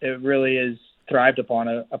really is thrived upon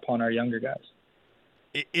our younger guys.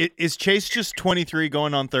 Is Chase just 23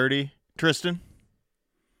 going on 30, Tristan?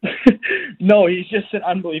 No, he's just an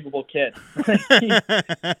unbelievable kid.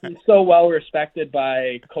 He's so well respected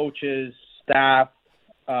by coaches, staff,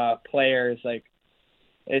 players. Like,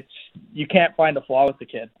 you can't find a flaw with the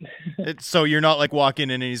kid. So you're not like walking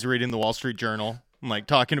in and he's reading the Wall Street Journal and like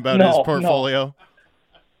talking about his portfolio?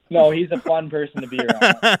 No, he's a fun person to be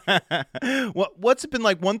around. What's it been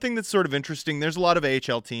like? One thing that's sort of interesting, there's a lot of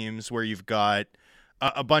AHL teams where you've got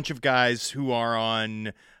a bunch of guys who are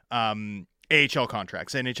on AHL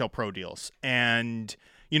contracts, NHL pro deals. And,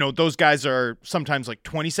 those guys are sometimes like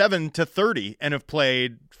 27 to 30 and have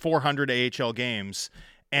played 400 AHL games.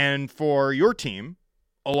 And for your team,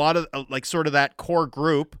 a lot of like sort of that core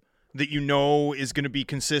group that is going to be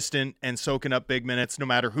consistent and soaking up big minutes no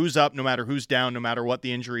matter who's up, no matter who's down, no matter what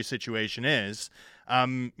the injury situation is.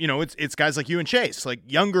 It's guys like you and Chase, like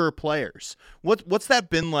younger players. What's that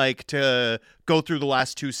been like to go through the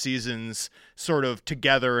last 2 seasons sort of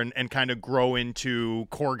together and kind of grow into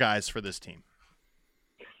core guys for this team?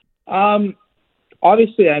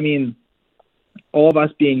 Obviously, I mean, all of us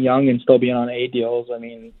being young and still being on A deals, I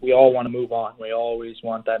mean, we all want to move on. We always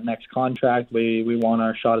want that next contract. We want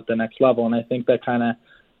our shot at the next level. And I think that kind of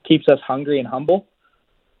keeps us hungry and humble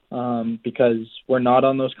because we're not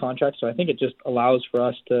on those contracts. So I think it just allows for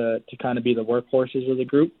us to kind of be the workhorses of the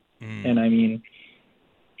group. And I mean,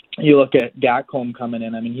 you look at Gatcomb coming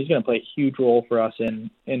in. I mean, he's going to play a huge role for us in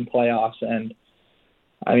playoffs. And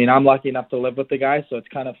I mean, I'm lucky enough to live with the guy, so it's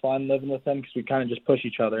kind of fun living with him because we kind of just push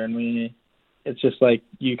each other. And it's just like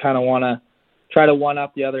you kind of want to try to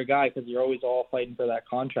one-up the other guy because you're always all fighting for that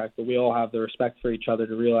contract. But we all have the respect for each other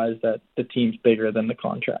to realize that the team's bigger than the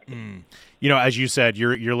contract. As you said,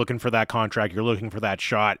 you're looking for that contract. You're looking for that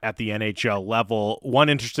shot at the NHL level. One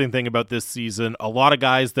interesting thing about this season, a lot of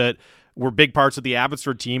guys that were big parts of the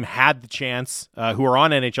Abbotsford team had the chance, who are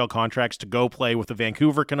on NHL contracts, to go play with the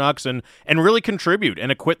Vancouver Canucks and really contribute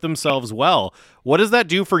and acquit themselves well. What does that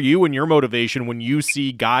do for you and your motivation when you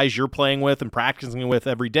see guys you're playing with and practicing with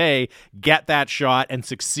every day get that shot and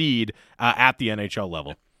succeed at the NHL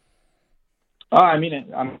level? I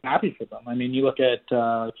mean, I'm happy for them. I mean, you look at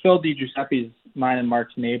Phil DiGiuseppe's mine and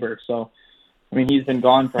Mark's neighbor, so I mean, he's been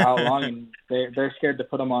gone for how long, and they're scared to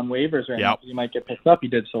put him on waivers right now. He might get picked up. He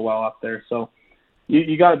did so well up there. So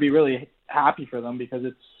you got to be really happy for them because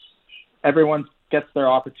everyone gets their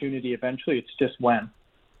opportunity eventually. It's just when.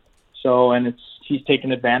 So, and he's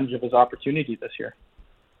taken advantage of his opportunity this year.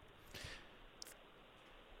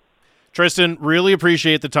 Tristan, really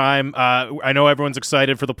appreciate the time. I know everyone's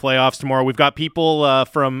excited for the playoffs tomorrow. We've got people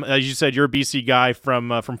from, as you said, you're a BC guy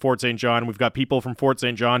from Fort St. John. We've got people from Fort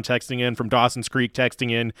St. John texting in, from Dawson's Creek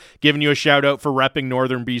texting in, giving you a shout out for repping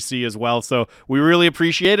Northern BC as well. So we really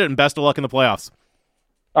appreciate it, and best of luck in the playoffs.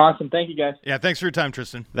 Awesome. Thank you, guys. Yeah, thanks for your time,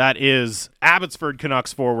 Tristan. That is Abbotsford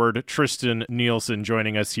Canucks forward Tristan Nielsen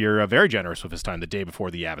joining us here. Very generous with his time the day before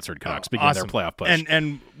the Abbotsford Canucks begin their playoff push.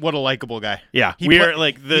 And what a likable guy. Yeah,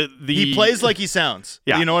 he plays like he sounds.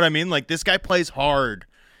 Yeah. You know what I mean? Like, this guy plays hard,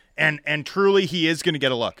 and truly he is going to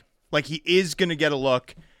get a look. Like, he is going to get a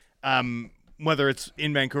look, whether it's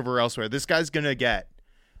in Vancouver or elsewhere. This guy's going to get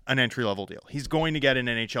an entry-level deal. He's going to get an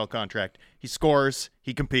NHL contract. He scores.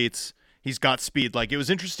 He competes. He's got speed. Like, it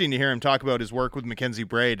was interesting to hear him talk about his work with Mackenzie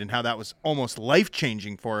Braid and how that was almost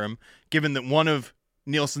life-changing for him, given that one of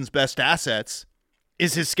Nielsen's best assets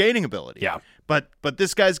is his skating ability. Yeah. But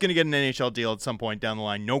this guy's going to get an NHL deal at some point down the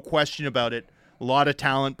line. No question about it. A lot of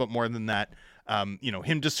talent, but more than that,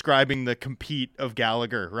 him describing the compete of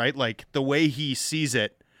Gallagher, right? Like, the way he sees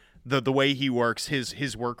it, the way he works,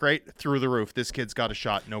 his work rate through the roof. This kid's got a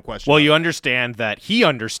shot, no question. Well, you understand that he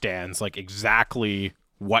understands, like, exactly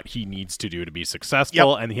what he needs to do to be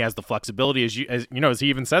successful, and he has the flexibility, as he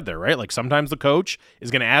even said there, right? Like, sometimes the coach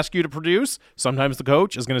is going to ask you to produce, sometimes the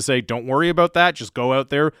coach is going to say, don't worry about that, just go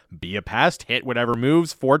out there, be a pest, hit whatever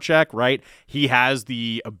moves, forecheck, right? He has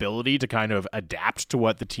the ability to kind of adapt to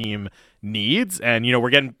what the team needs, and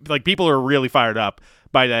we're getting, like, people are really fired up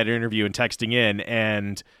by that interview and texting in,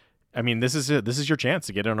 and I mean, this is your chance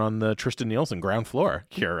to get in on the Tristan Nielsen ground floor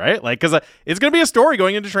here, right? Like, because it's going to be a story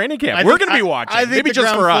going into training camp. We're going to be watching. I think maybe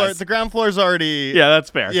just for us. The ground floor is already. Yeah, that's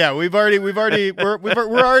fair. Yeah, we're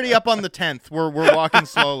already up on the 10th. We're walking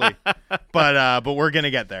slowly, but we're going to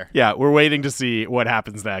get there. Yeah, we're waiting to see what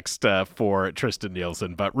happens next for Tristan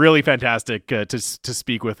Nielsen. But really fantastic to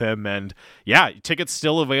speak with him, and yeah, tickets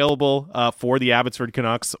still available for the Abbotsford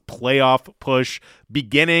Canucks playoff push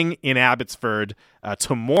beginning in Abbotsford.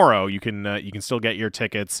 tomorrow, you can still get your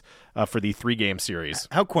tickets for the 3-game series.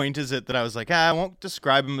 How quaint is it that I was like, I won't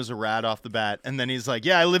describe him as a rat off the bat, and then he's like,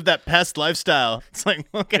 yeah, I live that pest lifestyle. It's like,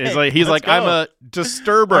 okay, he's like, I'm a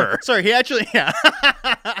disturber. Sorry, he actually, yeah,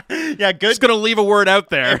 yeah, good. Just gonna leave a word out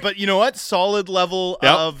there, but you know what? Solid level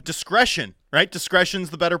of discretion, right? Discretion's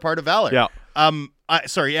the better part of valor. Yeah.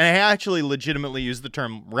 Sorry, and I actually legitimately used the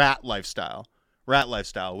term rat lifestyle,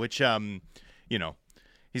 which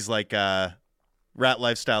he's like rat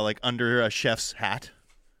lifestyle, like under a chef's hat,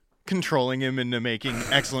 controlling him into making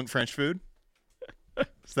excellent French food.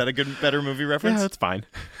 Is that a better movie reference? Yeah, that's fine.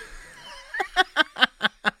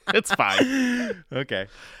 It's fine. Okay.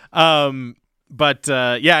 But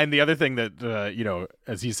and the other thing that,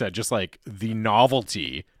 as he said, just like the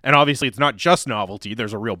novelty, and obviously it's not just novelty,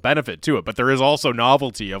 there's a real benefit to it, but there is also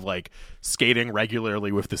novelty of like skating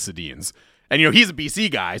regularly with the Sedins. And, he's a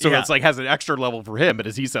BC guy, so it's like has an extra level for him. But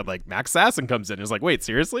as he said, like Max Sasson comes in and is like, wait,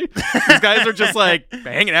 seriously? These guys are just like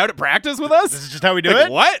hanging out at practice with us? This is just how we do like,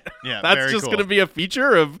 it? What? Yeah, that's just going to be a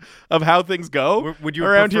feature of how things go. Would you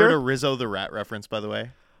around prefer here? to Rizzo the Rat reference, by the way?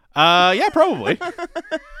 Yeah, probably.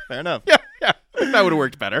 Fair enough. Yeah. That would have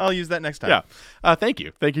worked better. I'll use that next time. Yeah. Thank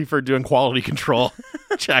you for doing quality control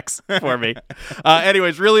checks for me.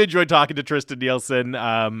 Anyways, really enjoyed talking to Tristan Nielsen.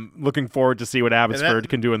 Looking forward to see what Abbotsford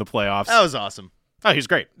can do in the playoffs. That was awesome. Oh, he's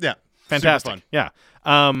great. Yeah. Fantastic. Super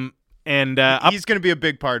fun. Yeah. He's going to be a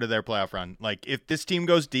big part of their playoff run. Like, if this team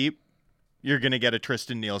goes deep, you're going to get a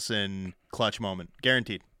Tristan Nielsen clutch moment.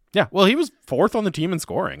 Guaranteed. Yeah, well, he was 4th on the team in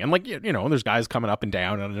scoring. And, like, there's guys coming up and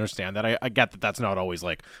down, and I understand that. I get that that's not always,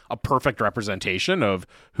 like, a perfect representation of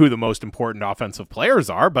who the most important offensive players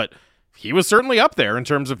are, but he was certainly up there in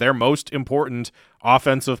terms of their most important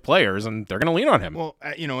offensive players, and they're going to lean on him. Well,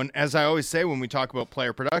 and as I always say when we talk about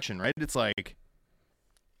player production, right, it's like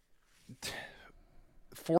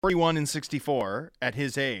 41 and 64 at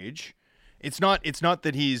his age. It's not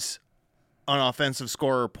that he's an offensive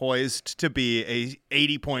scorer poised to be a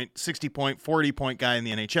 80-point, 60-point, 40-point guy in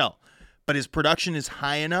the NHL. But his production is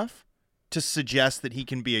high enough to suggest that he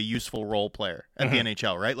can be a useful role player at the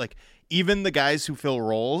NHL, right? Like, even the guys who fill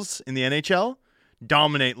roles in the NHL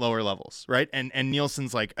dominate lower levels, right? And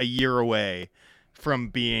Nielsen's like a year away from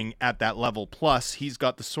being at that level. Plus, he's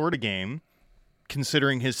got the sort of game,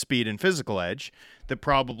 considering his speed and physical edge, that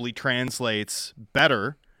probably translates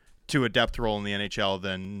better to a depth role in the NHL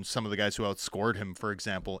than some of the guys who outscored him, for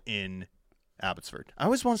example, in Abbotsford. I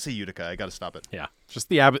always want to say Utica. I got to stop it. Yeah, just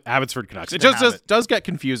the Abbotsford Canucks. It just does get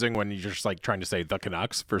confusing when you're just like trying to say the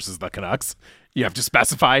Canucks versus the Canucks. You have to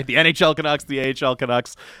specify the NHL Canucks, the AHL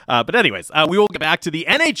Canucks. But anyways, we will get back to the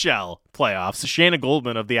NHL playoffs. Shayna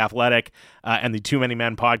Goldman of The Athletic and the Too Many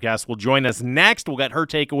Men podcast will join us next. We'll get her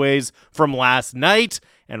takeaways from last night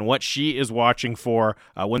and what she is watching for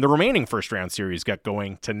when the remaining first-round series get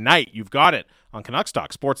going tonight. You've got it on Canucks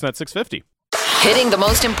Talk, Sportsnet 650. Hitting the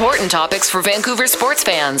most important topics for Vancouver sports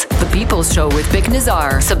fans. The People's Show with Vic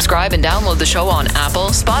Nazar. Subscribe and download the show on Apple,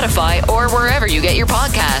 Spotify, or wherever you get your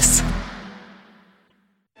podcasts.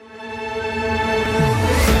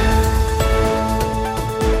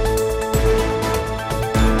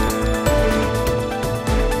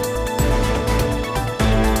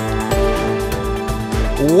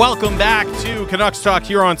 Welcome back to Canucks Talk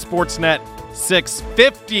here on Sportsnet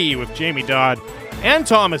 650 with Jamie Dodd and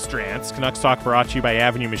Thomas Drance. Canucks Talk brought to you by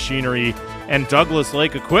Avenue Machinery and Douglas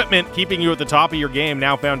Lake Equipment, keeping you at the top of your game,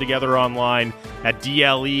 now found together online at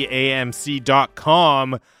dleamc.com.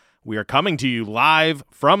 We are coming to you live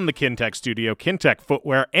from the Kintec studio, Kintec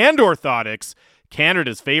Footwear and Orthotics,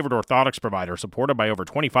 Canada's favorite orthotics provider, supported by over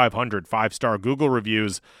 2,500 five-star Google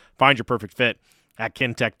reviews. Find your perfect fit at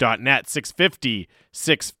kintec.net.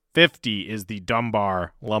 650 is the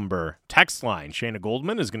Dunbar Lumber text line. Shayna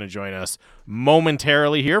Goldman is going to join us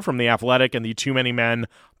momentarily here from The Athletic and the Too Many Men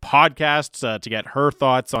podcasts to get her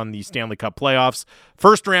thoughts on the Stanley Cup playoffs.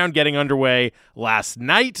 First round getting underway last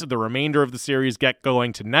night. The remainder of the series get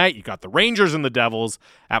going tonight. You got the Rangers and the Devils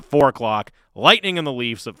at 4 o'clock, Lightning and the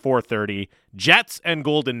Leafs at 4:30, Jets and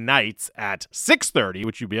Golden Knights at 6:30,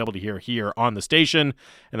 which you'll be able to hear here on the station,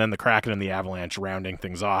 and then the Kraken and the Avalanche rounding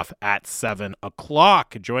things off at 7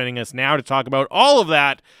 o'clock. Joining us now to talk about all of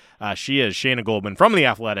that, she is Shayna Goldman from The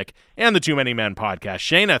Athletic and the Too Many Men podcast.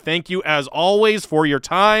 Shayna, thank you as always for your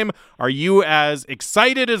time. Are you as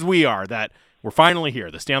excited as we are that we're finally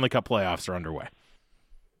here? The Stanley Cup playoffs are underway.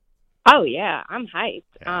 Oh, yeah, I'm hyped.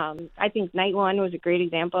 Yeah. I think night one was a great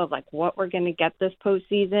example of like what we're going to get this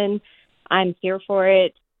postseason. I'm here for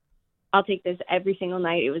it. I'll take this every single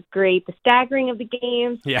night. It was great. The staggering of the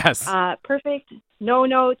games. Yes. Perfect. No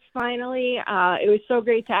notes, finally. It was so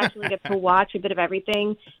great to actually get to watch a bit of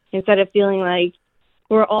everything instead of feeling like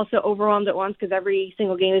we're also overwhelmed at once because every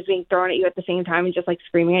single game is being thrown at you at the same time and just like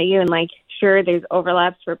screaming at you. And like, sure, there's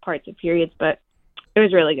overlaps for parts of periods, but it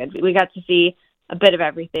was really good. We got to see a bit of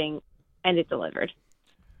everything, and it delivered.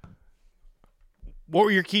 What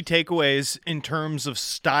were your key takeaways in terms of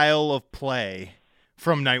style of play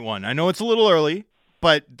from night one? I know it's a little early,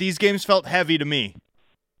 but these games felt heavy to me.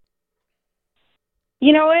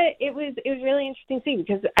 You know what? It was really interesting to see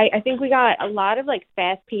because I think we got a lot of like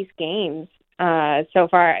fast-paced games so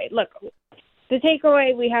far. Look, the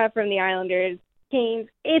takeaway we have from the Islanders games,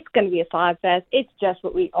 it's going to be a slogfest. It's just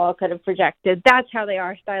what we all could have projected. That's how they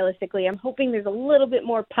are stylistically. I'm hoping there's a little bit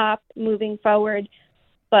more pop moving forward,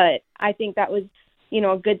 but I think that was,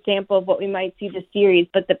 a good sample of what we might see this series.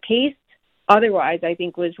 But the pace, otherwise, I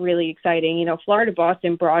think was really exciting.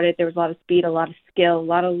 Florida-Boston brought it. There was a lot of speed, a lot of skill, a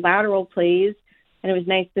lot of lateral plays, and it was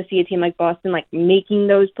nice to see a team like Boston like making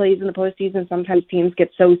those plays in the postseason. Sometimes teams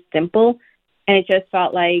get so simple, and it just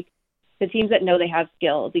felt like the teams that know they have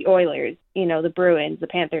skill, the Oilers, the Bruins, the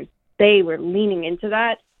Panthers, they were leaning into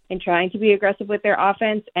that and trying to be aggressive with their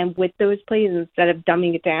offense and with those plays instead of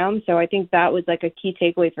dumbing it down. So I think that was like a key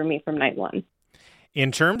takeaway for me from night one.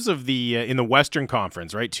 In terms of in the Western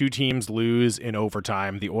Conference, right, two teams lose in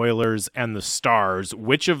overtime, the Oilers and the Stars.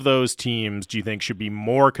 Which of those teams do you think should be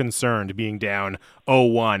more concerned being down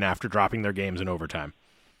 0-1 after dropping their games in overtime?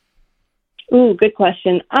 Ooh, good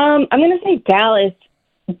question. I'm going to say Dallas.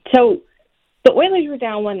 So the Oilers were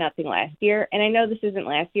down 1-0 last year, and I know this isn't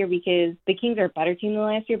last year because the Kings are a better team than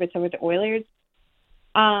last year, but so were the Oilers.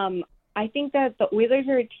 I think that the Oilers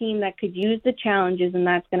are a team that could use the challenges, and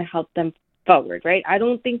that's going to help them forward, right? I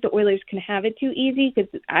don't think the Oilers can have it too easy because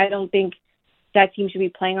I don't think that team should be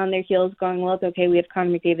playing on their heels going, well, it's okay, we have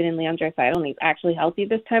Connor McDavid and Leon Draisaitl, and he's actually healthy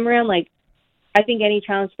this time around. Like, I think any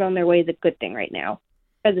challenge thrown their way is a good thing right now.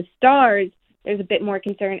 For the Stars, there's a bit more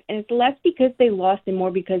concern, and it's less because they lost and more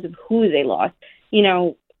because of who they lost.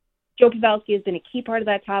 Joe Pavelski has been a key part of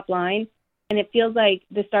that top line, and it feels like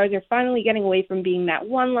the Stars are finally getting away from being that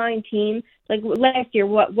one-line team. Like last year,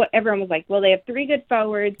 what everyone was like, well, they have three good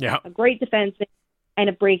forwards, a great defenseman, and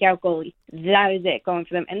a breakout goalie. That is it going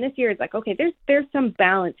for them. And this year, it's like, okay, there's some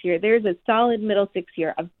balance here. There's a solid middle six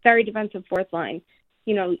here, a very defensive fourth line.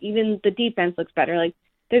 Even the defense looks better. Like,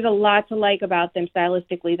 there's a lot to like about them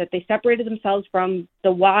stylistically, that they separated themselves from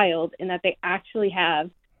the Wild and that they actually have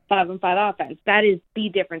 5-on-5 offense. That is the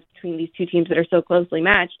difference between these two teams that are so closely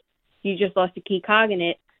matched. You just lost a key cog in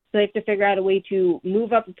it. So they have to figure out a way to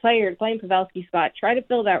move up a player to play in Pavelski's spot, try to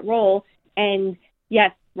fill that role. And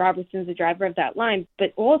yes, Robertson's the driver of that line,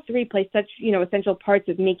 but all three play such, essential parts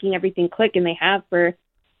of making everything click, and they have for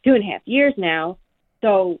 2.5 years now.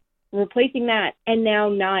 So replacing that and now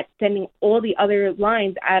not sending all the other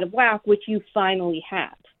lines out of whack, which you finally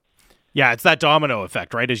have. Yeah, it's that domino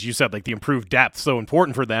effect, right? As you said, like the improved depth, so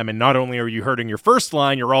important for them. And not only are you hurting your first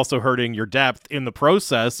line, you're also hurting your depth in the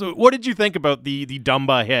process. So what did you think about the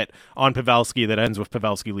Dumba hit on Pavelski that ends with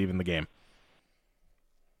Pavelski leaving the game?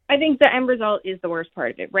 I think the end result is the worst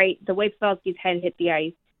part of it, right? The way Pavelski's head hit the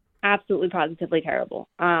ice, absolutely positively terrible.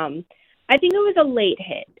 I think it was a late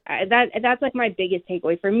hit. That's like my biggest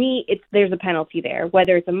takeaway. For me, there's a penalty there,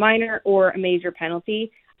 whether it's a minor or a major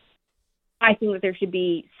penalty. I think that there should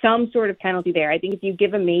be some sort of penalty there. I think if you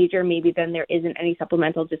give a major, maybe then there isn't any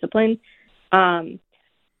supplemental discipline.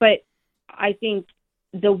 But I think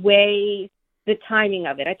the timing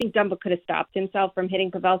of it, I think Dumba could have stopped himself from hitting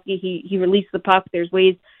Pavelski. He released the puck. There's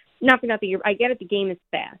ways, not for nothing. I get it. The game is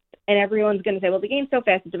fast. And everyone's going to say, well, the game's so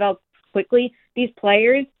fast, it develops quickly. These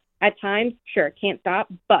players, at times, sure, can't stop.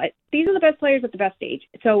 But these are the best players at the best stage.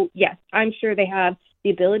 So, yes, I'm sure they have the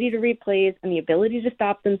ability to read plays and the ability to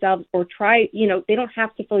stop themselves or try, they don't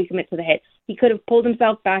have to fully commit to the hit. He could have pulled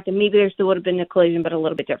himself back and maybe there still would have been a collision, but a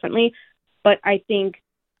little bit differently. But I think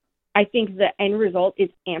the end result is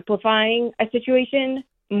amplifying a situation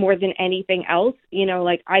more than anything else. We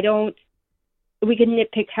could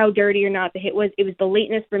nitpick how dirty or not the hit was. It was the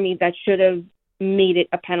lateness for me that should have made it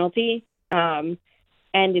a penalty. And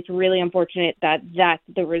it's really unfortunate that that's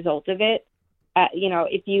the result of it.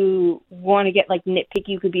 If you want to get nitpicky,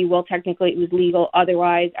 you could be, well, technically it was legal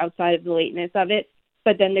otherwise outside of the lateness of it.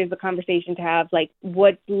 But then there's a conversation to have,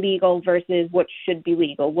 what's legal versus what should be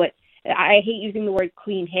legal. I hate using the word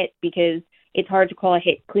clean hit because it's hard to call a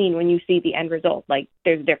hit clean when you see the end result.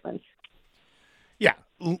 There's a difference. Yeah.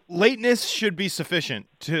 Lateness should be sufficient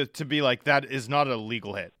to be that is not a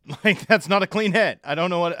legal hit. That's not a clean hit. I don't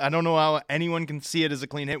know how anyone can see it as a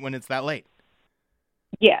clean hit when it's that late.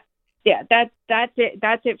 Yeah, that's it.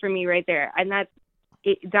 That's it for me right there. And that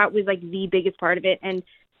was the biggest part of it. And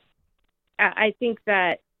I think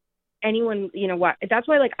that anyone, what, that's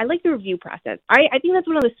why, I like the review process. I think that's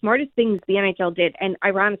one of the smartest things the NHL did. And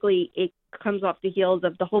ironically, it comes off the heels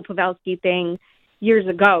of the whole Pavelski thing years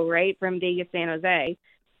ago, right, from Vegas, San Jose.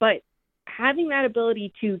 But having that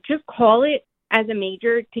ability to just call it as a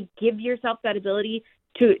major, to give yourself that ability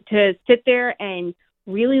to sit there and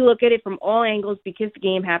really look at it from all angles, because the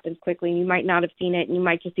game happens quickly and you might not have seen it and you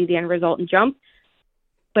might just see the end result and jump.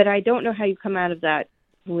 But I don't know how you come out of that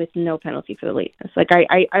with no penalty for the lateness.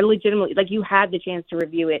 I legitimately, you had the chance to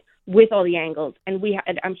review it with all the angles, and we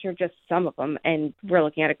had, I'm sure, just some of them, and we're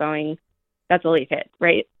looking at it going, that's a late hit,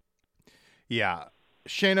 right? Yeah.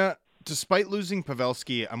 Shayna, despite losing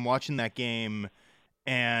Pavelski, I'm watching that game,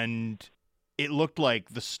 and it looked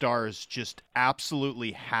like the Stars just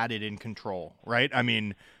absolutely had it in control, right? I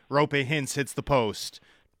mean, Rope Hintz hits the post.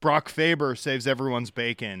 Brock Faber saves everyone's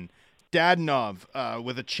bacon. Dadonov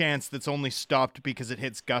with a chance that's only stopped because it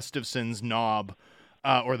hits Gustafson's knob,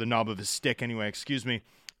 or the knob of his stick anyway, excuse me.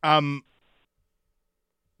 Do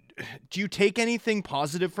you take anything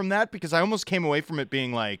positive from that? Because I almost came away from it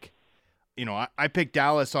being like, I picked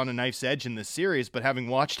Dallas on a knife's edge in this series, but having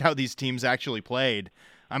watched how these teams actually played,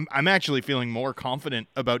 I'm actually feeling more confident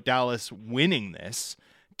about Dallas winning this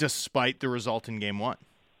despite the result in Game 1.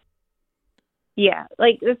 Yeah,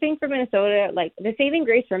 the thing for Minnesota, the saving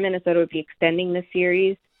grace for Minnesota would be extending this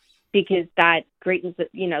series, because that greatens,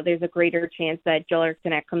 there's a greater chance that Joel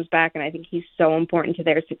Eriksson comes back, and I think he's so important to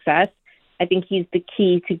their success. I think he's the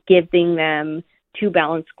key to giving them two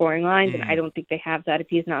balanced scoring lines, and I don't think they have that if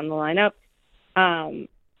he's not in the lineup.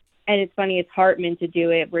 And it's funny, it's Hartman to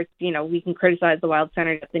do it, where, we can criticize the Wild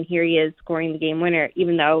center, and here he is scoring the game winner,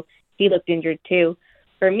 even though he looked injured too.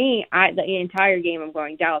 For me, the entire game, I'm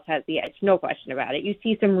going, Dallas has the edge, no question about it. You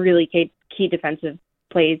see some really key defensive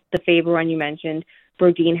plays. The Faber one you mentioned,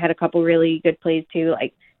 Brodin had a couple really good plays too.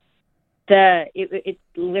 It's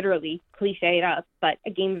literally cliched up, but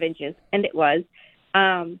a game of inches, and it was.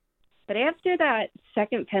 But after that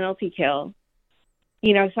second penalty kill,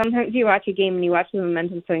 sometimes you watch a game and you watch the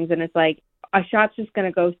momentum swings, and it's like a shot's just going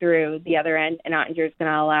to go through the other end, and Ottinger's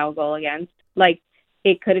going to allow a goal against.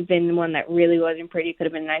 It could have been one that really wasn't pretty. It could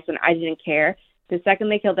have been a nice one. I didn't care. The second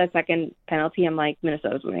they killed that second penalty, I'm like,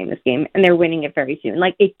 Minnesota's winning this game, and they're winning it very soon.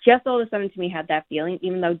 It just all of a sudden to me had that feeling,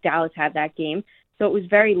 even though Dallas had that game. So it was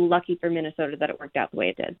very lucky for Minnesota that it worked out the way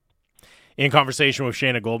it did. In conversation with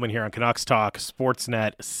Shayna Goldman here on Canucks Talk,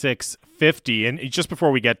 Sportsnet 650. And just before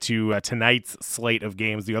we get to tonight's slate of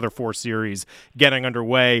games, the other four series getting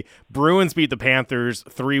underway, Bruins beat the Panthers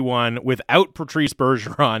 3-1 without Patrice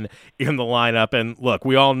Bergeron in the lineup. And look,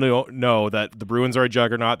 we all know that the Bruins are a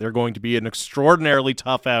juggernaut. They're going to be an extraordinarily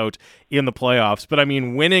tough out in the playoffs. But I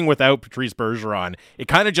mean, winning without Patrice Bergeron, it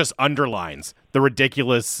kind of just underlines the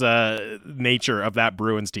ridiculous nature of that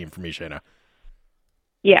Bruins team for me, Shayna.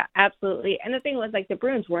 Yeah, absolutely. And the thing was, the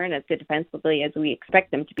Bruins weren't as good defensively as we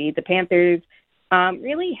expect them to be. The Panthers,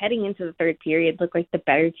 really heading into the third period, looked like the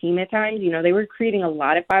better team at times. They were creating a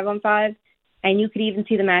lot of 5-on-5, and you could even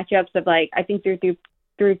see the matchups of, I think through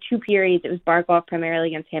two periods, it was Barkov primarily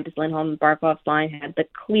against Hampus Lindholm. Barkov's line had the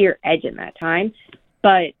clear edge in that time.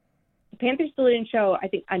 But the Panthers still didn't show, I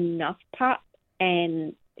think, enough pop,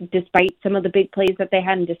 and despite some of the big plays that they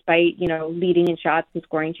had, and despite, leading in shots and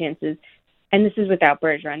scoring chances, and this is without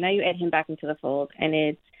Bergeron. Now you add him back into the fold, and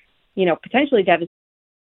it's, potentially devastating.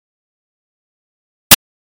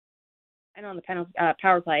 And on the penalty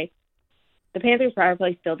power play, the Panthers' power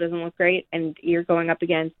play still doesn't look great, and you're going up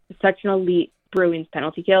against such an elite Bruins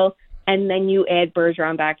penalty kill, and then you add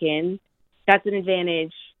Bergeron back in. That's an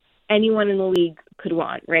advantage anyone in the league could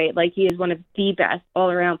want, right? He is one of the best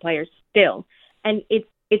all-around players still. And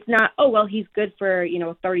it's not, he's good for, a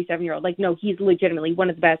 37-year-old. No, he's legitimately one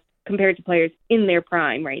of the best compared to players in their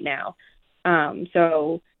prime right now.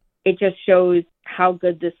 So it just shows how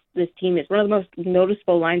good this team is. One of the most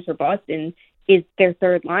noticeable lines for Boston is their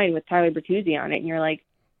third line with Tyler Bertuzzi on it. And you're like,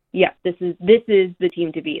 yeah, this is the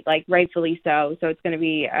team to beat, rightfully so. So it's going to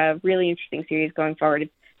be a really interesting series going forward if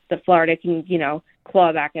the Florida can,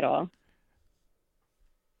 claw back at all.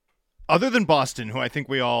 Other than Boston, who I think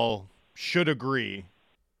we all should agree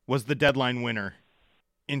was the deadline winner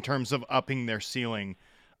in terms of upping their ceiling,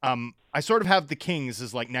 I sort of have the Kings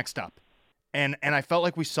as next up. And I felt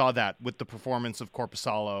like we saw that with the performance of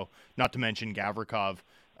Korpisalo, not to mention Gavrikov,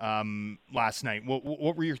 last night.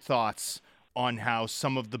 What were your thoughts on how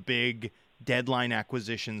some of the big deadline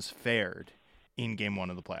acquisitions fared in Game 1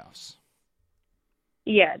 of the playoffs?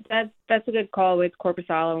 Yeah, that's a good call with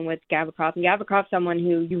Korpisalo and with Gavrikov. And Gavrikov's someone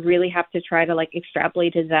who you really have to try to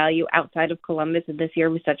extrapolate his value outside of Columbus. And this year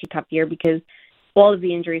was such a tough year because all of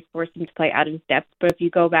the injuries forced him to play out of his depth. But if you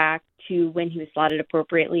go back to when he was slotted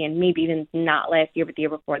appropriately, and maybe even not last year, but the year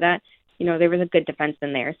before that, there was a good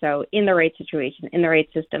defenseman there. So in the right situation, in the right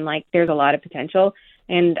system, there's a lot of potential.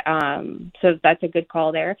 And so that's a good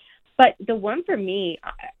call there. But the one for me,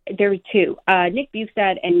 there were two, Nick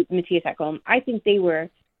Bukestad and Matthias Ekholm. I think they were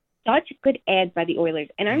such good adds by the Oilers.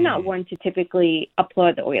 And I'm not one to typically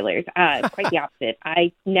applaud the Oilers. Quite the opposite.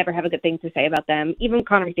 I never have a good thing to say about them. Even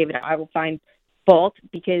Connor McDavid, I will find fault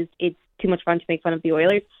because it's too much fun to make fun of the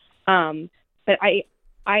Oilers. But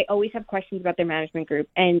I always have questions about their management group.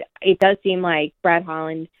 And it does seem like Brad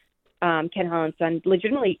Holland, Ken Holland's son,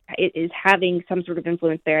 legitimately is having some sort of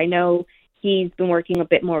influence there. I know he's been working a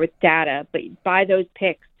bit more with data, but by those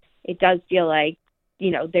picks, it does feel like,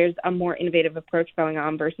 there's a more innovative approach going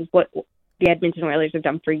on versus what the Edmonton Oilers have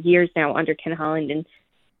done for years now under Ken Holland, and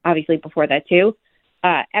obviously before that too.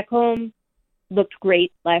 Ekholm looked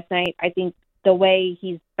great last night. I think the way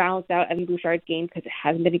he's balanced out Evan Bouchard's game, because it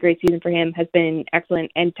hasn't been a great season for him, has been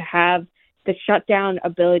excellent. And to have the shutdown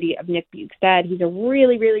ability of Nick Bukestad, he's a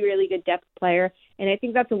really, really, really good depth player. And I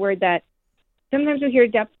think that's a word that sometimes we hear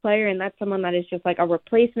depth player, and that's someone that is just like a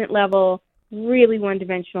replacement level, really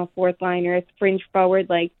one-dimensional fourth liner, fringe forward.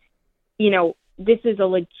 This is a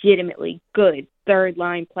legitimately good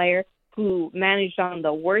third-line player who managed on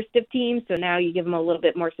the worst of teams. So now you give him a little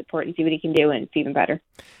bit more support and see what he can do, and it's even better.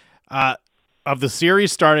 Of the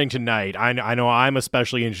series starting tonight, I know I'm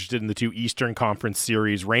especially interested in the two Eastern Conference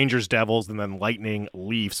series, Rangers Devils and then Lightning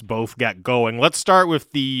Leafs both get going. Let's start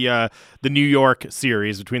with the New York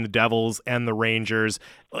series between the Devils and the Rangers.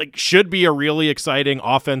 Should be a really exciting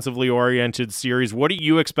offensively oriented series. What do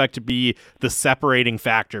you expect to be the separating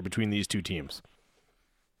factor between these two teams?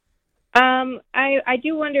 I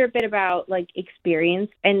do wonder a bit about experience,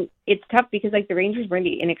 and it's tough because the Rangers were an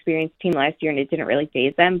inexperienced team last year and it didn't really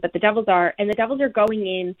faze them, but the Devils are going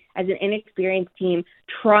in as an inexperienced team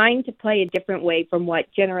trying to play a different way from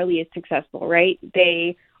what generally is successful, right?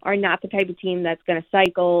 They are not the type of team that's going to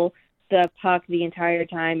cycle the puck the entire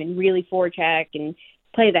time and really forecheck and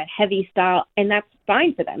play that heavy style, and that's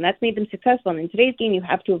fine for them. That's made them successful. And in today's game, you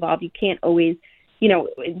have to evolve. You can't always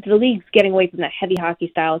the league's getting away from that heavy hockey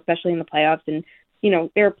style, especially in the playoffs. And,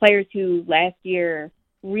 there are players who last year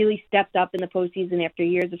really stepped up in the postseason after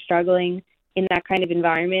years of struggling in that kind of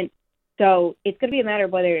environment. So it's going to be a matter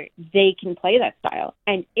of whether they can play that style.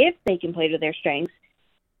 And if they can play to their strengths,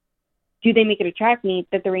 do they make it a track meet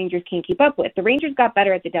that the Rangers can't keep up with? The Rangers got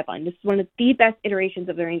better at the deadline. This is one of the best iterations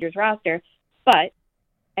of the Rangers roster. But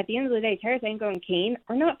at the end of the day, Tarasenko and Kane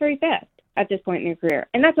are not very fast at this point in their career.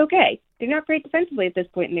 And that's okay. They're not great defensively at this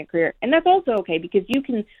point in their career. And that's also okay because you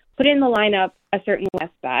can put in the lineup a certain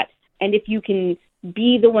left spot. And if you can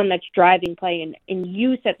be the one that's driving play and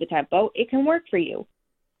you set the tempo, it can work for you.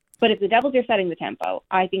 But if the Devils are setting the tempo,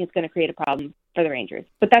 I think it's going to create a problem for the Rangers.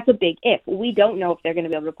 But that's a big if. We don't know if they're going to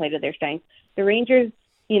be able to play to their strengths. The Rangers,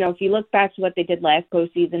 if you look back to what they did last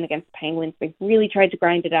postseason against the Penguins, they really tried to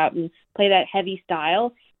grind it out and play that heavy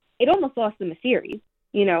style. It almost lost them a series.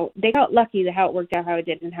 They got lucky to how it worked out, how it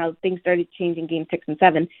did, and how things started changing game 6 and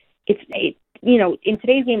 7. In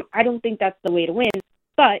today's game, I don't think that's the way to win.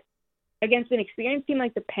 But against an experienced team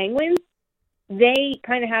like the Penguins, they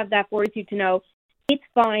kind of have that fortitude to know it's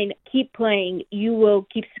fine, keep playing, you will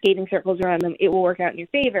keep skating circles around them, it will work out in your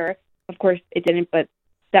favor. Of course, it didn't, but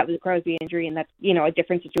that was a Crosby injury, and that's, a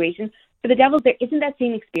different situation. For the Devils, there isn't that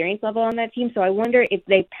same experience level on that team, so I wonder if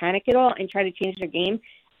they panic at all and try to change their game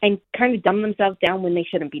and kind of dumb themselves down when they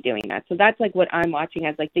shouldn't be doing that. So that's what I'm watching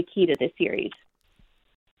as the key to this series.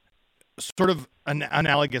 Sort of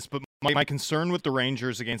analogous, but my concern with the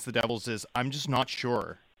Rangers against the Devils is I'm just not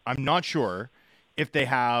sure. I'm not sure if they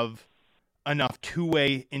have enough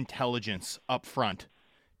two-way intelligence up front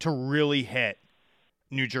to really hit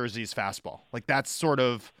New Jersey's fastball. That's sort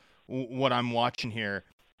of what I'm watching here,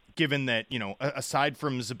 given that, aside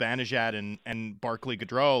from Zibanejad and Barclay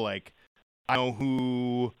Goodrow, I know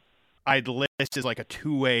who I'd list as a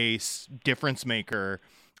two-way difference maker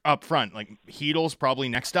up front. Heedle's probably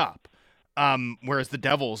next up. Whereas the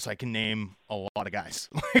Devils, I can name a lot of guys.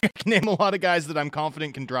 I can name a lot of guys that I'm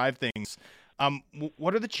confident can drive things.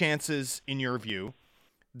 What are the chances, in your view,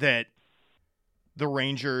 that the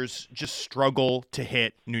Rangers just struggle to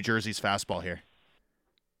hit New Jersey's fastball here?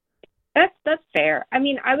 That's fair. I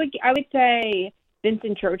mean, I would say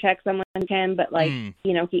Vincent Trocheck, someone can, but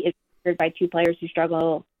he is by two players who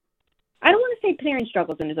struggle. I don't want to say Panarin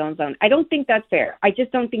struggles in his own zone. I don't think that's fair. I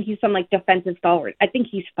just don't think he's some defensive stalwart. I think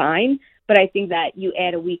he's fine, but I think that you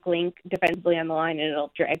add a weak link defensively on the line and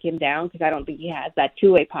it'll drag him down because I don't think he has that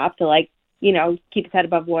two-way pop to keep his head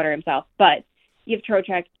above water himself. But you have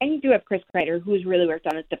Trocheck, and you do have Chris Kreider, who's really worked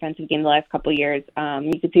on his defensive game the last couple of years.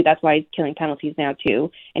 You can see that's why he's killing penalties now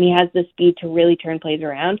too, and he has the speed to really turn plays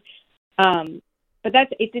around. But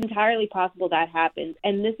it's entirely possible that happens,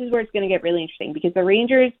 and this is where it's going to get really interesting because the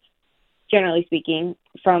Rangers, generally speaking,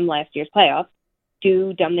 from last year's playoffs,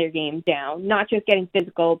 do dumb their game down, not just getting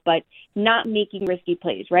physical, but not making risky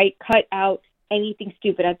plays, right? Cut out anything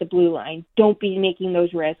stupid at the blue line. Don't be making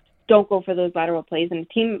those risks. Don't go for those lateral plays. And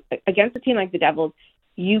against a team like the Devils,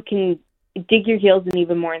 you can dig your heels in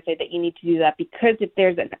even more and say that you need to do that because if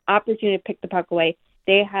there's an opportunity to pick the puck away,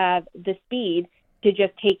 they have the speed to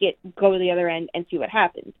just take it, go to the other end, and see what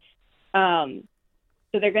happens.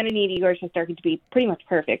 So they're going to need Igor Shesterkin to be pretty much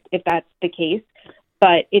perfect if that's the case.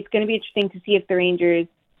 But it's going to be interesting to see if the Rangers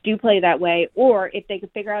do play that way or if they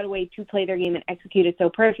could figure out a way to play their game and execute it so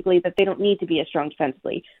perfectly that they don't need to be as strong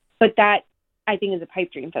defensively. But that, I think, is a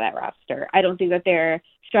pipe dream for that roster. I don't think that they're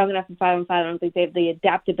strong enough in 5-on-5. I don't think they have the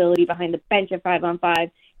adaptability behind the bench at 5-on-5.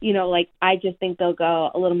 I just think they'll go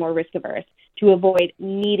a little more risk-averse to avoid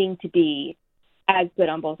needing to be as good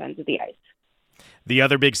on both ends of the ice. The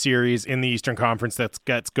other big series in the Eastern Conference that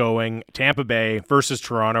gets going, Tampa Bay versus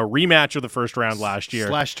Toronto, rematch of the first round last year.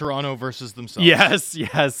 / Toronto versus themselves.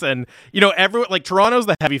 Yes. And, everyone, Toronto's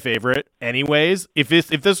the heavy favorite anyways. If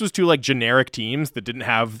this was two, generic teams that didn't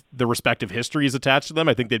have the respective histories attached to them,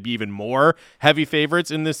 I think they'd be even more heavy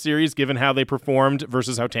favorites in this series, given how they performed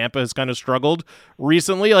versus how Tampa has kind of struggled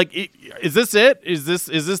recently. Is this it? Is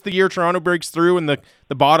this the year Toronto breaks through and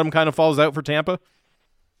the bottom kind of falls out for Tampa?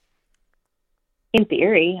 In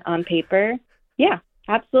theory, on paper, yeah,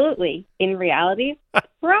 absolutely. In reality,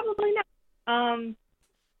 probably not.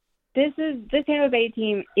 This Tampa Bay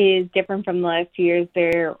team is different from the last 2 years.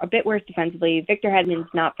 They're a bit worse defensively. Victor Hedman's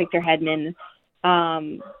not Victor Hedman.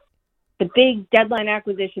 The big deadline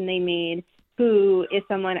acquisition they made, who is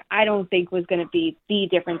someone I don't think was going to be the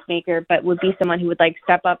difference maker, but would be someone who would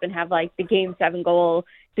step up and have the Game 7 goal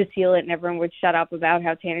to seal it, and everyone would shut up about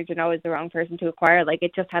how Tanner Jeannot is the wrong person to acquire.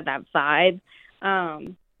 It just had that vibe.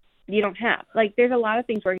 You don't have. There's a lot of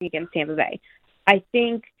things working against Tampa Bay. I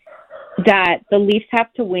think that the Leafs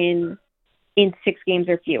have to win in 6 games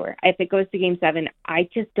or fewer. If it goes to Game 7, I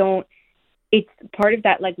just don't. It's part of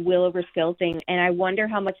that will over skill thing, and I wonder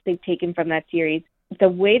how much they've taken from that series. The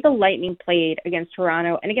way the Lightning played against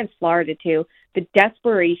Toronto and against Florida too, the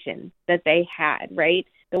desperation that they had, right?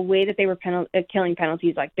 The way that they were killing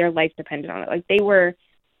penalties, their life depended on it. They were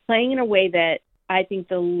playing in a way that I think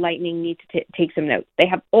the Lightning need to take some notes. They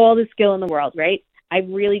have all the skill in the world, right? I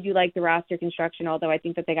really do like the roster construction, although I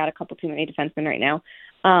think that they got a couple too many defensemen right now.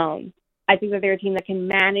 I think that they're a team that can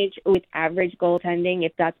manage with average goaltending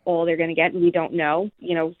if that's all they're going to get, and we don't know.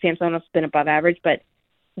 Samsonov's been above average, but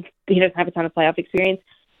he doesn't have a ton of playoff experience.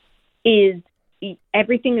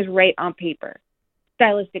 Everything is right on paper.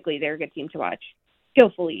 Stylistically, they're a good team to watch.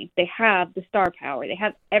 Skillfully, they have the star power. They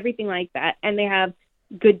have everything like that, and they have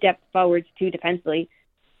good depth forwards too defensively,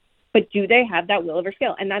 but do they have that will over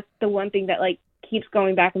skill? And that's the one thing that keeps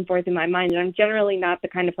going back and forth in my mind. And I'm generally not the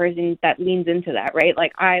kind of person that leans into that, right?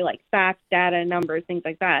 I like facts, data, numbers, things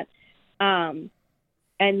like that. And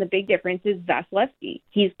the big difference is Vasilevsky.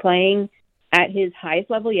 He's playing at his highest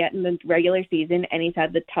level yet in the regular season, and he's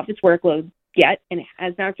had the toughest workload yet, and it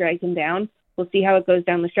has not dragged him down. We'll see how it goes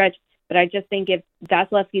down the stretch. But I just think if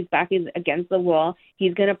Vasilevsky's back is against the wall,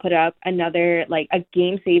 he's going to put up another, a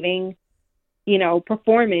game-saving,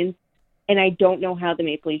 performance. And I don't know how the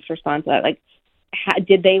Maple Leafs respond to that.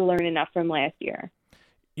 Did they learn enough from last year?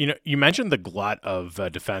 You mentioned the glut of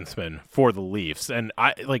defensemen for the Leafs. And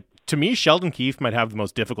to me, Sheldon Keefe might have the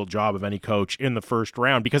most difficult job of any coach in the first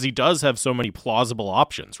round because he does have so many plausible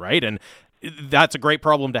options, right? And that's a great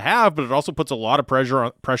problem to have, but it also puts a lot of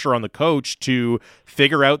pressure on the coach to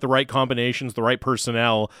figure out the right combinations, the right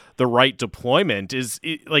personnel, the right deployment. Is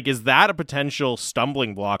that a potential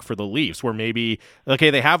stumbling block for the Leafs where maybe,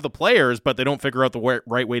 they have the players, but they don't figure out the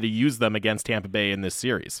right way to use them against Tampa Bay in this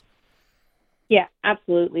series? Yeah,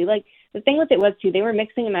 absolutely. The thing with it was, too, they were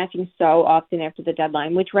mixing and matching so often after the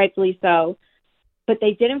deadline, which rightfully so. But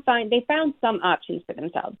they found some options for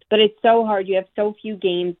themselves. But it's so hard. You have so few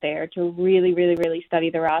games there to really, really, really study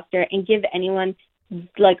the roster and give anyone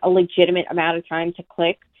a legitimate amount of time to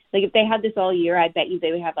click. If they had this all year, I bet you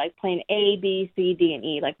they would have plan A, B, C, D, and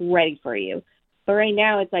E ready for you. But right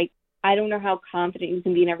now it's I don't know how confident you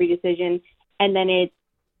can be in every decision. And then it's,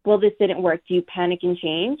 well, this didn't work. Do you panic and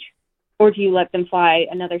change? Or do you let them fly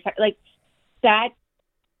another that?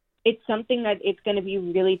 It's something that it's going to be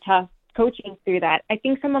really tough coaching through that. I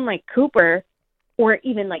think someone like Cooper, or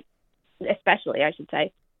even especially I should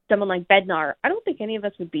say, someone like Bednar, I don't think any of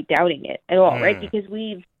us would be doubting it at all, right? Because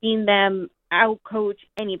we've seen them out-coach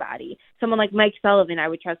anybody. Someone like Mike Sullivan, I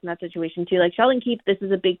would trust in that situation too. Like Sheldon Keefe, this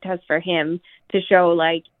is a big test for him to show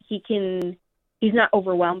like he's not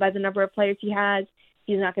overwhelmed by the number of players he has.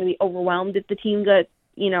 He's not going to be overwhelmed if the team gets,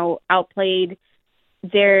 outplayed.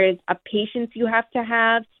 There's a patience you have to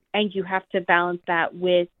have, and you have to balance that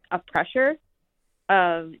with a pressure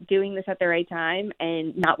of doing this at the right time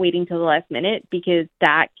and not waiting till the last minute, because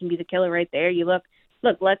that can be the killer right there. You look,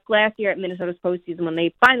 last year at Minnesota's postseason when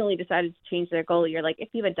they finally decided to change their goalie, you're like, if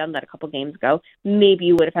you had done that a couple games ago, maybe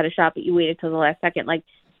you would have had a shot, but you waited till the last second. Like,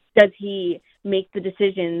 does he make the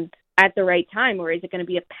decisions at the right time, or is it going to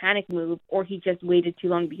be a panic move, or he just waited too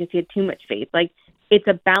long because he had too much faith? Like, it's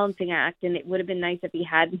a balancing act, and it would have been nice if he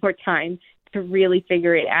had more time to really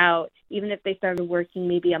figure it out, even if they started working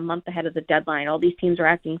maybe a month ahead of the deadline. All these teams are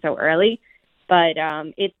acting so early, but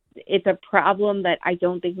it's a problem that I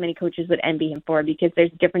don't think many coaches would envy him for, because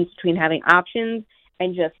there's a difference between having options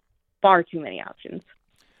and just far too many options.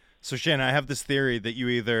 So, Shannon, I have this theory that you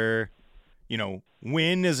either,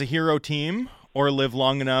 win as a hero team or live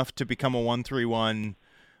long enough to become a 1-3-1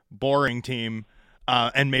 boring team,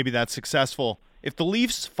 and maybe that's successful. If the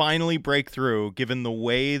Leafs finally break through, given the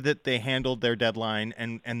way that they handled their deadline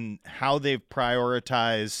and how they've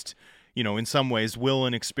prioritized, in some ways, will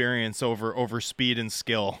and experience over speed and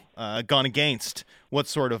skill, gone against what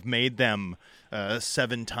sort of made them a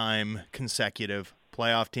 7-time consecutive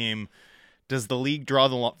playoff team, does the league draw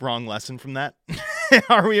the wrong lesson from that?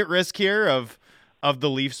 Are we at risk here of the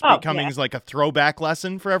Leafs becoming like a throwback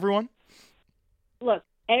lesson for everyone? Look,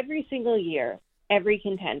 every single year, every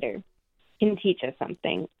contender can teach us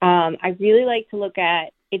something. I really like to look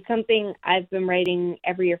at, it's something I've been writing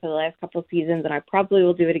every year for the last couple of seasons, and I probably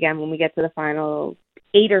will do it again when we get to the final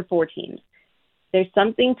 8 or 4 teams. There's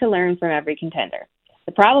something to learn from every contender.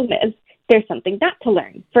 The problem is there's something not to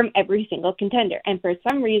learn from every single contender, and for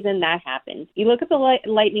some reason that happens. You look at the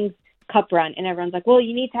Lightning's Cup run, and everyone's like, well,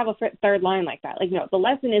 you need to have a third line like that. Like, no, the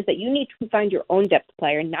lesson is that you need to find your own depth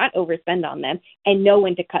player, not overspend on them, and know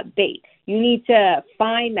when to cut bait. You need to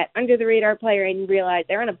find that under-the-radar player and realize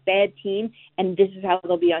they're on a bad team, and this is how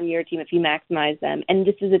they'll be on your team if you maximize them. And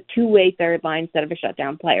this is a two-way third line instead of a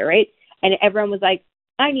shutdown player, right? And everyone was like,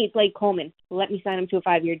 I need Blake Coleman. Let me sign him to a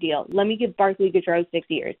 5-year deal. Let me give Barclay Goodrow 6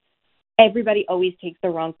 years. Everybody always takes the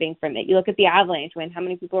wrong thing from it. You look at the Avalanche win, how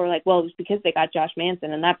many people were like, well, it was because they got Josh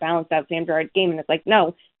Manson and that balanced out Sam Girard's game. And it's like,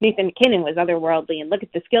 no, Nathan McKinnon was otherworldly, and look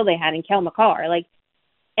at the skill they had in Kel McCarr. Like,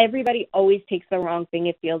 everybody always takes the wrong thing,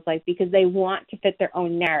 it feels like, because they want to fit their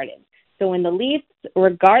own narrative. So when the Leafs,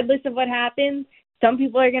 regardless of what happens, some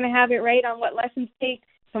people are going to have it right on what lessons to take.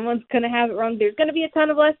 Someone's going to have it wrong. There's going to be a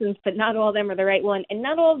ton of lessons, but not all of them are the right one. And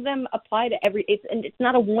not all of them apply to it's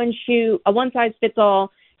not a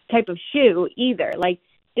one-size-fits-all type of shoe either. Like,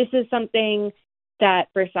 this is something that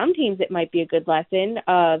for some teams it might be a good lesson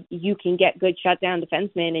of you can get good shutdown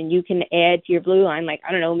defensemen and you can add to your blue line. Like,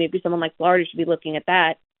 I don't know, maybe someone like Florida should be looking at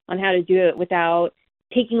that on how to do it without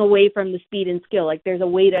taking away from the speed and skill. Like, there's a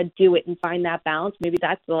way to do it and find that balance. Maybe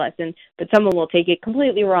that's the lesson, but someone will take it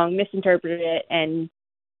completely wrong, misinterpret it, and,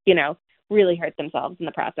 really hurt themselves in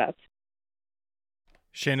the process.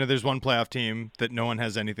 Shayna, there's one playoff team that no one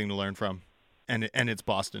has anything to learn from, and it's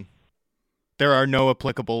Boston. There are no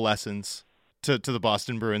applicable lessons to the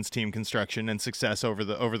Boston Bruins team construction and success over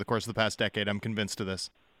the course of the past decade. I'm convinced of this.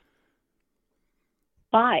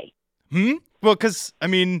 Why? Well, because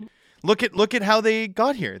look at how they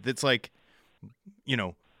got here. That's like,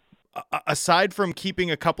 aside from keeping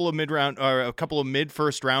a couple of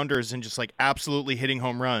mid-first rounders and just like absolutely hitting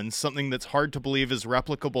home runs, something that's hard to believe is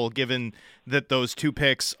replicable given that those 2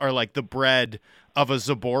 picks are like the bread of a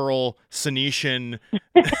Zaboral Sanetian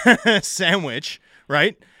sandwich,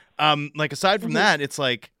 right? Aside from that, it's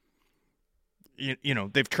like,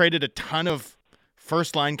 they've traded a ton of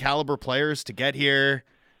first-line caliber players to get here.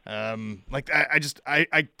 I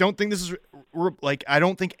don't think this is I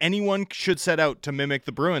don't think anyone should set out to mimic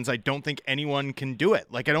the Bruins. I don't think anyone can do it.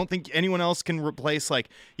 Like, I don't think anyone else can replace, like,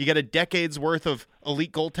 you get a decade's worth of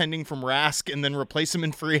elite goaltending from Rask and then replace him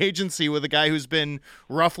in free agency with a guy who's been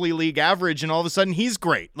roughly league average, and all of a sudden he's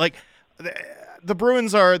great. Like, the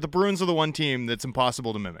Bruins are the one team that's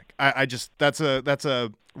impossible to mimic. That's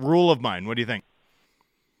a rule of mine. What do you think?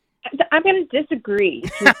 I'm going to disagree.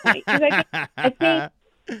 Because I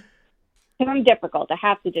think I'm difficult. I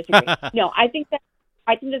have to disagree. No, I think that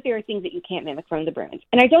there are things that you can't mimic from the Bruins.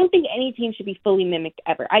 And I don't think any team should be fully mimicked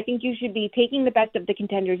ever. I think you should be taking the best of the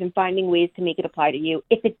contenders and finding ways to make it apply to you.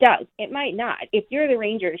 If it does, it might not. If you're the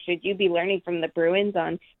Rangers, should you be learning from the Bruins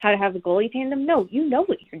on how to have a goalie tandem? No, you know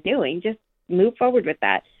what you're doing. Just move forward with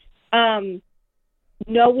that.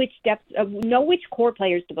 know which depth, know which core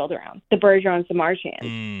players to build around, the Bergerons, the Marchands,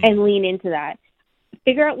 and lean into that.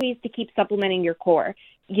 Figure out ways to keep supplementing your core.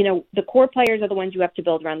 You know, the core players are the ones you have to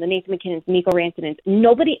build around, the Nathan McKinnons, Mikko Rantanens.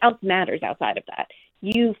 Nobody else matters outside of that.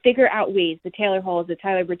 You figure out ways, the Taylor Halls, the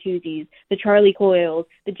Tyler Bertuzzis, the Charlie Coyles,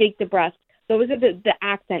 the Jake DeBrusk. Those are the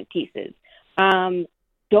accent pieces.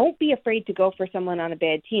 Don't be afraid to go for someone on a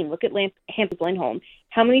bad team. Look at Hampus Lindholm.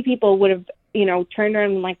 How many people would have, turned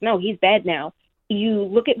around and like, no, he's bad now. You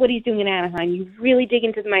look at what he's doing in Anaheim. You really dig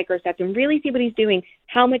into the microsets and really see what he's doing.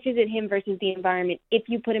 How much is it him versus the environment? If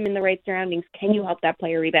you put him in the right surroundings, can you help that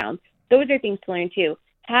player rebound? Those are things to learn too.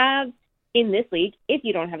 Have, in this league, if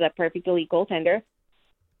you don't have that perfect elite goaltender,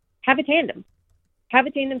 have a tandem. Have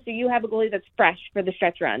a tandem so you have a goalie that's fresh for the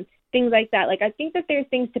stretch run. Things like that. Like, I think that there's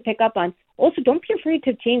things to pick up on. Also, don't be afraid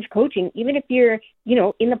to change coaching, even if you're,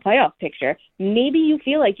 in the playoff picture. Maybe you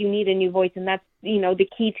feel like you need a new voice, and that's, the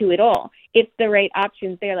key to it all. If the right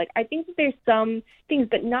option's there. Like, I think that there's some things,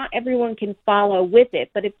 but not everyone can follow with it.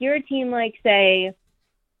 But if you're a team like, say,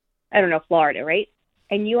 I don't know, Florida, right?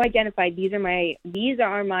 And you identify these are my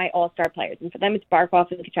all-star players. And for them, it's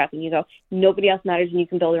Barkov and Kachuk. And you go, nobody else matters, and you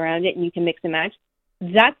can build around it, and you can mix and match.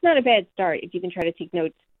 That's not a bad start if you can try to take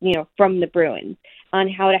notes, from the Bruins on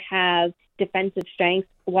how to have defensive strength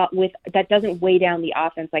with that doesn't weigh down the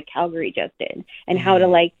offense like Calgary just did, and how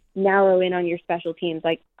to narrow in on your special teams.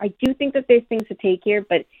 Like, I do think that there's things to take here,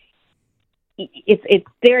 but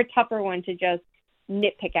they're a tougher one to just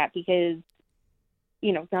nitpick at because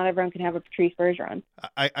not everyone can have a Patrice Bergeron.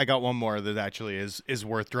 I got one more that actually is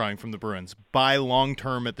worth drawing from the Bruins. Buy long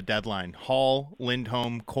term at the deadline. Hall,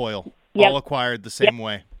 Lindholm, Coyle, all acquired the same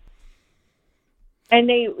way. And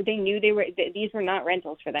they knew these were not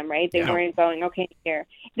rentals for them, right? They weren't going, okay, here.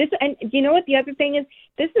 And you know what the other thing is?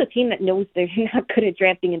 This is a team that knows they're not good at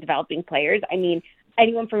drafting and developing players. I mean,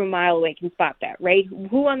 anyone from a mile away can spot that, right?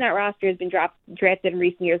 Who on that roster has been drafted in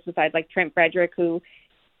recent years besides like Trent Frederick, who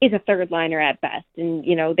is a third liner at best? And,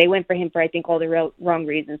 they went for him for, I think, all the wrong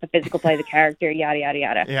reasons, the physical play, the character, yada, yada,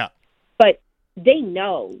 yada. Yeah. But they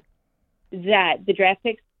know that the draft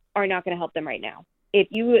picks are not going to help them right now. If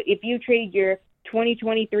you trade your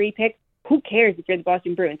 2023 pick, who cares if you're the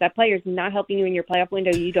Boston Bruins? That player is not helping you in your playoff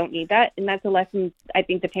window. You don't need that. And that's a lesson I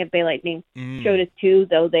think the Tampa Bay Lightning showed us too,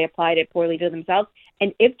 though they applied it poorly to themselves.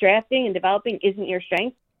 And if drafting and developing isn't your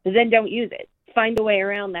strength, then don't use it. Find a way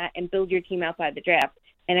around that and build your team outside the draft.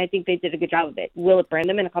 And I think they did a good job of it. Will it burn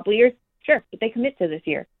them in a couple of years? Sure, but they commit to this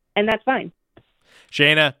year, and that's fine.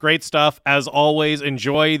 Shayna, great stuff. As always,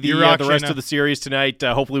 enjoy the rest of the series tonight.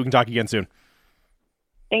 Hopefully we can talk again soon.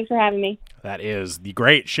 Thanks for having me. That is the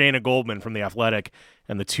great Shayna Goldman from The Athletic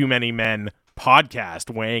and the Too Many Men podcast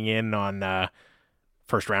weighing in on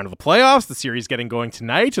first round of the playoffs, the series getting going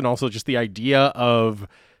tonight, and also just the idea of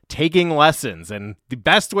taking lessons and the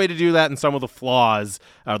best way to do that and some of the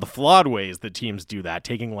flawed ways that teams do that,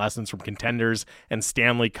 taking lessons from contenders and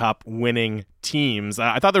Stanley Cup winning teams.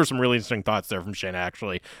 I thought there were some really interesting thoughts there from Shayna,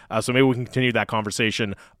 actually. So maybe we can continue that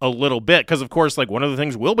conversation a little bit because, of course, one of the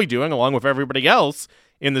things we'll be doing along with everybody else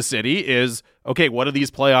in the city is, okay, what do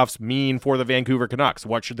these playoffs mean for the Vancouver Canucks?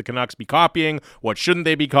 What should the Canucks be copying? What shouldn't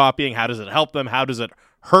they be copying? How does it help them? How does it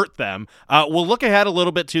hurt them? We'll look ahead a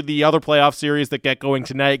little bit to the other playoff series that get going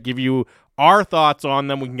tonight, give you our thoughts on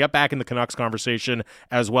them. We can get back in the Canucks conversation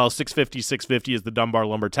as well. 650 is the Dunbar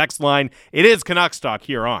Lumber text line. It is Canucks Talk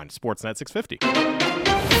here on Sportsnet 650.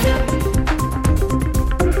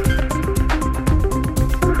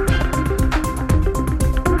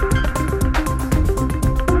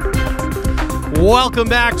 Welcome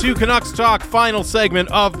back to Canucks Talk, final segment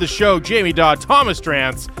of the show. Jamie Dodd, Thomas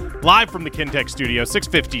Drance, live from the Kintec studio.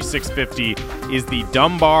 650 is the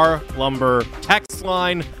Dunbar Lumber text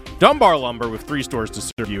line. Dunbar Lumber with 3 stores to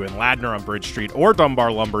serve you in Ladner on Bridge Street or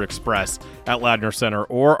Dunbar Lumber Express at Ladner Center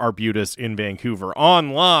or Arbutus in Vancouver.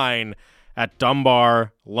 Online at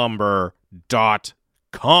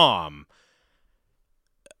dunbarlumber.com.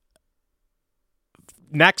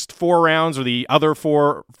 Next 4 rounds, or the other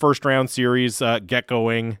 4 first-round series, get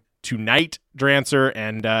going tonight, Drancer.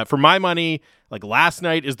 And for my money, last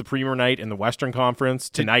night is the premier night in the Western Conference.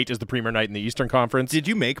 Tonight is the premier night in the Eastern Conference. Did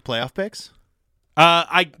you make playoff picks?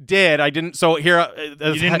 I did. I didn't. So here,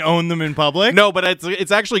 you didn't own them in public? No, but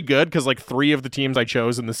it's actually good because 3 of the teams I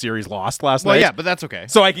chose in the series lost last night. Well, yeah, but that's okay.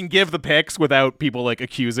 So I can give the picks without people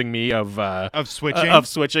accusing me of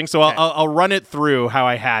switching. So okay. I'll run it through how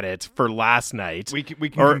I had it for last night. We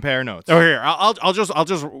can compare notes. Oh, here I'll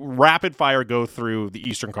just rapid fire go through the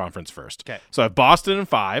Eastern Conference first. Okay. So I have Boston in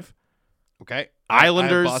 5. Okay.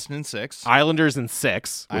 Islanders. I have Boston in 6. Islanders in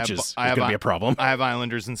 6, which is going to be a problem. I have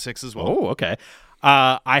Islanders in 6 as well. Oh, okay.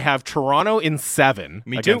 I have Toronto in 7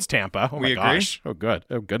 Me against too. Tampa. Oh, We my agree. gosh. Oh, good.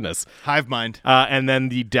 Oh, goodness. Hive mind. And then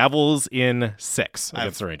the Devils in 6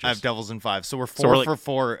 against the Rangers. I have Devils in 5. So we're 4 we're like- for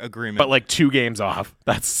 4 agreement. but like 2 games off.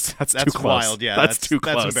 That's too close. wild. Yeah, that's too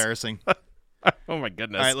close. That's embarrassing. Oh my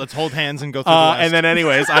goodness. All right, let's hold hands and go through the list. And then,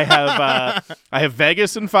 anyways, I have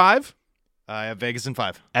Vegas in 5, I have Vegas in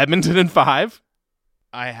 5. Edmonton in 5.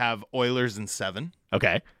 I have Oilers in 7.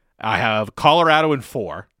 Okay. I have Colorado in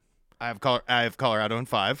 4. I have Colorado in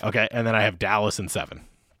 5. Okay, and then I have Dallas in 7.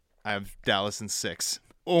 I have Dallas in 6.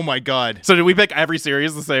 Oh my God, So did we pick every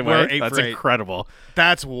series the same We're way? 8 That's for 8. incredible.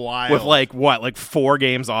 that's wild. With like 4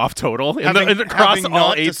 games off total Having- across having all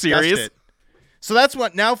not 8 discussed series. it. So that's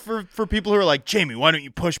what now for people who are like, Jamie, why don't you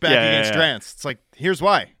push back against Drance? It's like, here's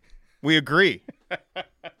why. We agree.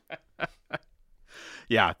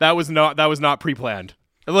 Yeah, that was not pre-planned.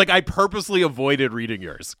 Like I purposely avoided reading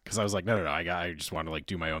yours because I was like, no, I just want to like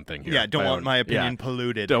do my own thing here. Yeah, don't want my opinion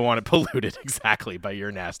polluted. Don't want it polluted exactly by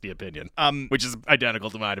your nasty opinion. Which is identical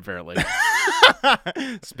to mine apparently.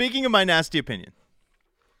 Speaking of my nasty opinion,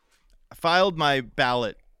 I filed my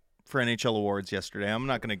ballot for NHL awards yesterday. I'm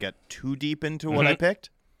not going to get too deep into what I picked,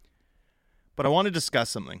 but I want to discuss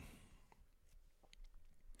something.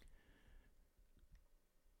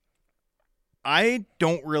 I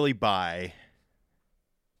don't really buy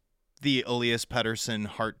the Elias Pettersson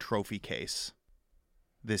Hart Trophy case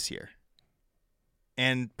this year.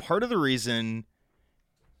 And part of the reason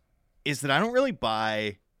is that I don't really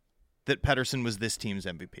buy that Pettersson was this team's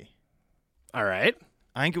MVP. All right.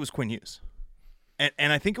 I think it was Quinn Hughes.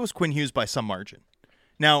 And I think it was Quinn Hughes by some margin.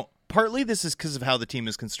 Now, partly this is because of how the team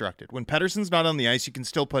is constructed. When Pettersson's not on the ice, you can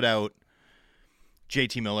still put out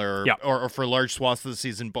JT Miller or for large swaths of the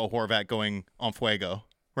season, Bo Horvat going on fuego,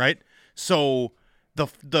 right? So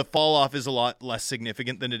the fall off is a lot less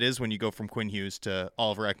significant than it is when you go from Quinn Hughes to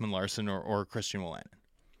Oliver Ekman-Larsson or Christian Wolanin.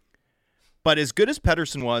 But as good as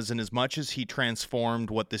Pettersson was, and as much as he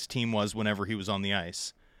transformed what this team was whenever he was on the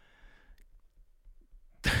ice,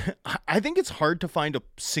 I think it's hard to find a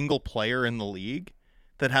single player in the league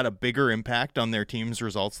that had a bigger impact on their team's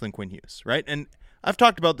results than Quinn Hughes, right? And I've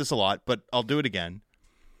talked about this a lot, but I'll do it again.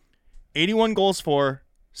 81 goals for,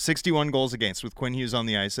 61 goals against with Quinn Hughes on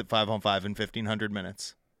the ice at 5-on-5 in 1,500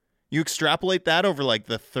 minutes. You extrapolate that over like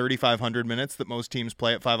the 3,500 minutes that most teams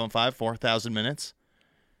play at 5-on-5, 4,000 minutes.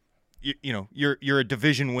 You're a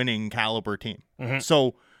division-winning caliber team. Mm-hmm.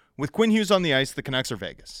 So with Quinn Hughes on the ice, the Canucks are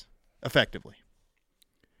Vegas, effectively.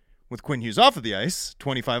 With Quinn Hughes off of the ice,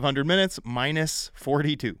 2,500 minutes, minus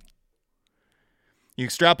 42. You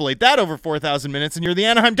extrapolate that over 4,000 minutes, and you're the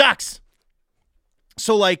Anaheim Ducks.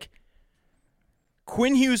 So, like,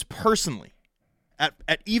 Quinn Hughes personally, at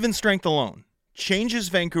even strength alone, changes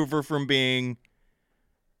Vancouver from being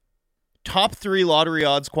top 3 lottery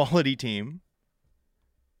odds quality team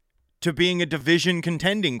to being a division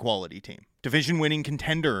contending quality team, division winning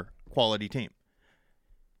contender quality team.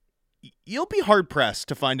 You'll be hard-pressed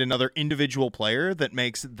to find another individual player that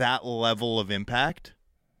makes that level of impact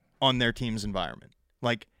on their team's environment.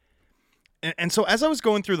 Like, and so as I was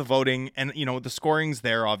going through the voting, and, the scoring's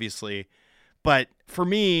there, obviously, but for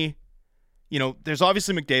me, there's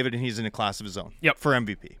obviously McDavid, and he's in a class of his own for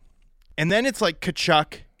MVP. And then it's like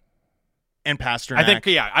Tkachuk and Pasternak. I think,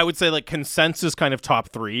 I would say like consensus kind of top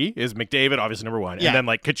 3 is McDavid, obviously number 1, and then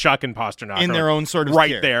like Tkachuk and Pasternak in their own sort of right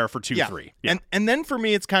tier. there for 2, 3. Yeah. And then for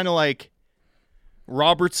me, it's kind of like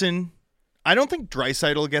Robertson. I don't think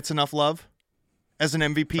Draisaitl gets enough love as an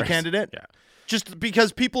MVP candidate. Yeah. Just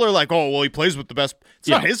because people are like, oh, well, he plays with the best. It's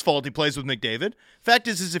not his fault he plays with McDavid. Fact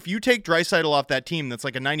is if you take Draisaitl off that team, that's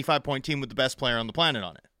like a 95-point team with the best player on the planet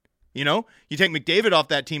on it. You take McDavid off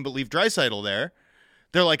that team but leave Draisaitl there,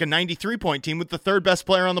 they're like a 93-point team with the third best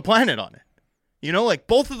player on the planet on it. Like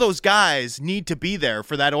both of those guys need to be there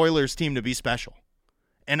for that Oilers team to be special.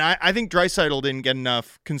 And I think Draisaitl didn't get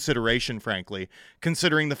enough consideration, frankly,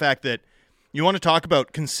 considering the fact that you want to talk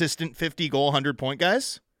about consistent 50-goal, 100-point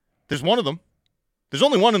guys? There's one of them. There's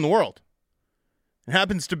only one in the world. It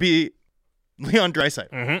happens to be Leon Draisaitl.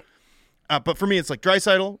 Mm-hmm. But for me, it's like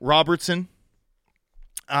Draisaitl, Robertson.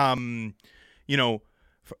 I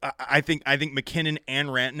think McKinnon and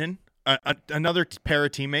Rantanen, another pair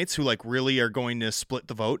of teammates who like really are going to split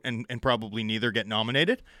the vote and probably neither get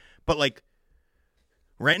nominated. But like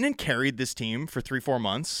Rantanen carried this team for 3-4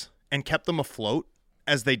 months and kept them afloat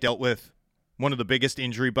as they dealt with one of the biggest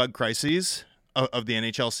injury bug crises of the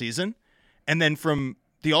NHL season. And then from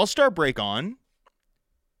the All-Star break on,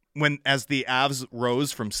 as the Avs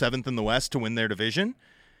rose from 7th in the West to win their division,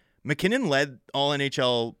 McKinnon led all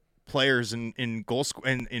NHL players in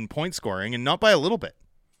point scoring, and not by a little bit.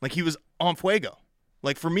 Like he was on fuego.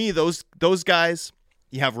 Like for me, those guys,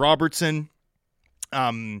 you have Robertson,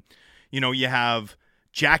 you have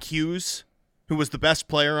Jack Hughes, who was the best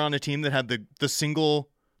player on a team that had the single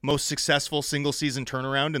most successful single season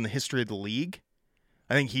turnaround in the history of the league.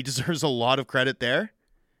 I think he deserves a lot of credit there.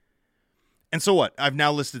 And so what? I've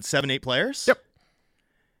now listed 7-8 players. Yep.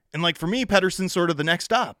 And like for me, Pettersson's sort of the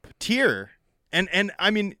next up tier. And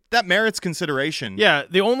I mean, that merits consideration. Yeah,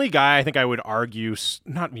 the only guy I think I would argue,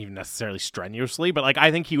 not even necessarily strenuously, but like I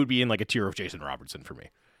think he would be in like a tier of Jason Robertson for me.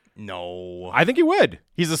 No. I think he would.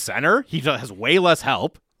 He's a center. He has way less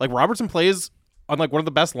help. Like Robertson plays on like one of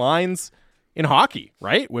the best lines in hockey,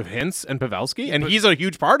 right? With Hintz and Pavelski. And he's a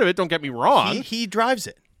huge part of it, don't get me wrong. He drives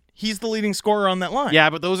it. He's the leading scorer on that line. Yeah,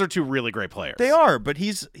 but those are two really great players. They are, but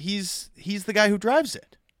he's the guy who drives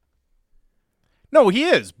it. No, he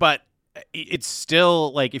is, but it's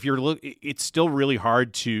still like it's still really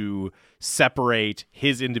hard to separate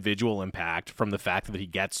his individual impact from the fact that he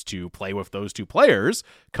gets to play with those two players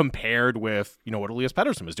compared with, what Elias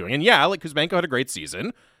Pettersson was doing. And yeah, like Kuzmenko had a great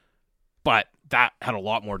season, but that had a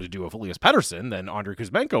lot more to do with Elias Pettersson than Andrei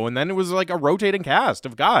Kuzmenko. And then it was like a rotating cast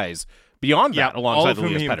of guys beyond that alongside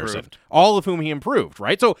Elias Pettersson, all of whom he improved,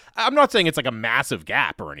 right? So I'm not saying it's like a massive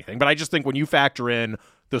gap or anything, but I just think when you factor in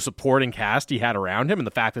the supporting cast he had around him and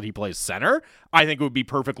the fact that he plays center, I think it would be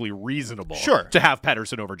perfectly reasonable to have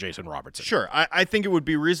Pettersson over Jason Robertson. Sure, I think it would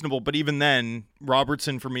be reasonable, but even then,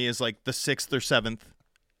 Robertson for me is like the 6th or 7th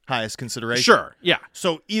highest consideration. Sure, yeah.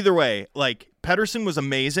 So either way, like Pettersson was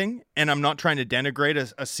amazing, and I'm not trying to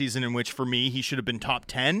denigrate a season in which for me he should have been top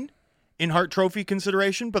 10 in Hart Trophy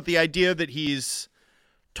consideration, but the idea that he's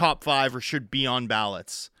top 5 or should be on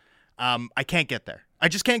ballots, I can't get there. I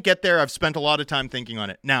just can't get there. I've spent a lot of time thinking on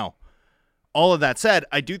it. Now, all of that said,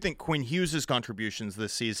 I do think Quinn Hughes' contributions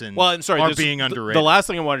this season are being underrated. The last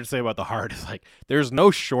thing I wanted to say about the Hart is like there's no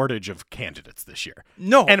shortage of candidates this year.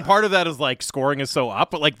 No. And part of that is like scoring is so up,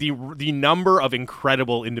 but like the number of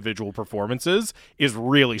incredible individual performances is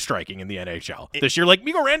really striking in the NHL this year. Like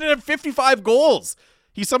Mikko Rantanen had 55 goals.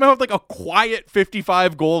 He somehow had like a quiet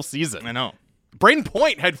 55-goal season. I know. Braden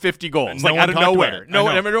Point had 50 goals, like out of nowhere. No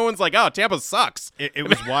one's like, oh, Tampa sucks. It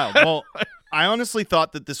was wild. Well, I honestly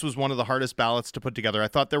thought that this was one of the hardest ballots to put together. I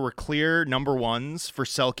thought there were clear number ones for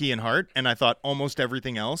Selke and Hart, and I thought almost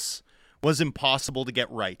everything else was impossible to get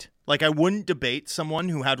right. Like, I wouldn't debate someone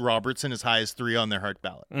who had Robertson as high as 3 on their Hart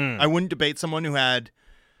ballot. I wouldn't debate someone who had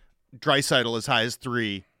Draisaitl as high as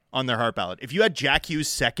 3 on their Hart ballot. If you had Jack Hughes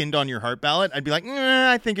second on your Hart ballot, I'd be like,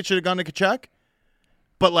 I think it should have gone to Tkachuk.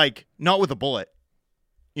 But, like, not with a bullet.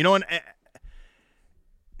 And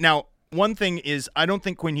now, one thing is, I don't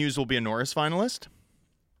think Quinn Hughes will be a Norris finalist.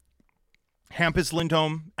 Hampus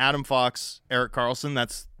Lindholm, Adam Fox, Erik Karlsson,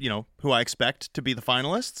 that's, who I expect to be the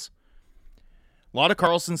finalists. A lot of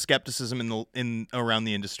Karlsson skepticism in around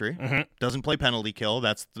the industry. Mm-hmm. Doesn't play penalty kill.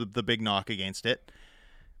 That's the big knock against it.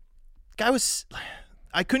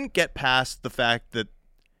 I couldn't get past the fact that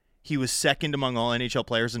he was second among all NHL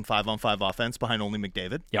players in 5-on-5 offense behind only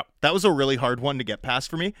McDavid. Yep. That was a really hard one to get past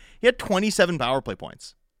for me. He had 27 power play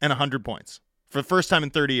points and 100 points. For the first time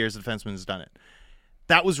in 30 years, a defenseman has done it.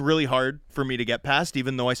 That was really hard for me to get past,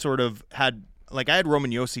 even though I sort of had, I had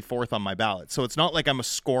Roman Josi 4th on my ballot. So it's not like I'm a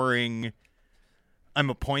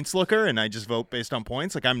points looker and I just vote based on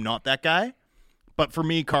points. Like, I'm not that guy. But for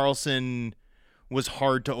me, Karlsson was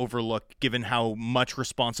hard to overlook given how much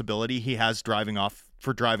responsibility he has driving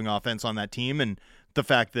offense on that team, and the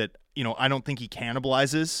fact that, I don't think he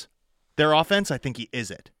cannibalizes their offense. I think he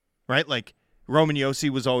is it, right? Like, Roman Josi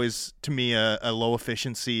was always, to me, a low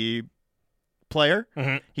efficiency player.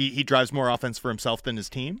 Mm-hmm. He drives more offense for himself than his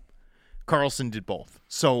team. Karlsson did both.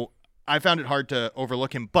 So I found it hard to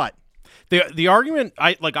overlook him, but the argument,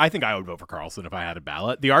 I think I would vote for Karlsson if I had a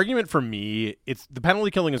ballot. The argument for me, it's the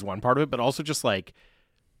penalty killing is one part of it, but also just like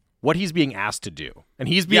what he's being asked to do, and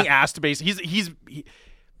he's being asked to he's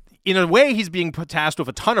in a way he's being tasked with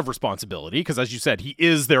a ton of responsibility because, as you said, he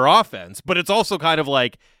is their offense. But it's also kind of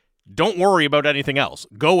like, don't worry about anything else.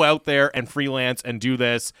 Go out there and freelance and do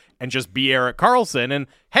this and just be Erik Karlsson. And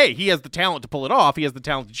hey, he has the talent to pull it off. He has the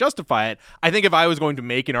talent to justify it. I think if I was going to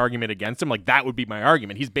make an argument against him, like that would be my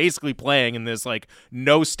argument. He's basically playing in this like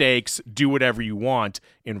no stakes, do whatever you want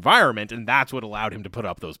environment. And that's what allowed him to put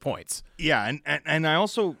up those points. Yeah. And I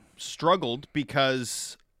also struggled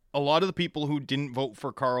because a lot of the people who didn't vote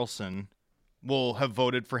for Karlsson will have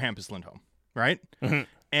voted for Hampus Lindholm, right? Mm-hmm.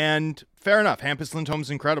 And fair enough, Hampus Lindholm's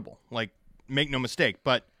incredible. Like, make no mistake.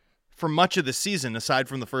 But for much of the season, aside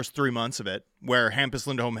from the first 3 months of it, where Hampus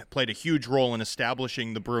Lindholm played a huge role in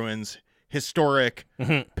establishing the Bruins' historic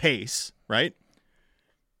pace, right?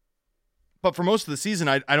 But for most of the season,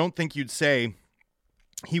 I don't think you'd say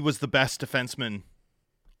he was the best defenseman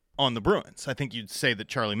on the Bruins. I think you'd say that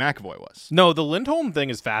Charlie McAvoy was. No, the Lindholm thing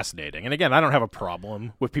is fascinating. And again, I don't have a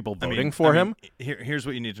problem with people voting for him. Here's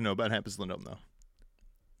what you need to know about Hampus Lindholm, though.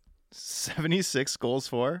 76 goals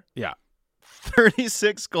for. Yeah.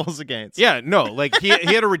 36 goals against. Yeah, no, like he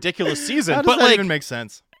had a ridiculous season. How does but that like, even make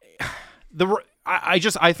sense?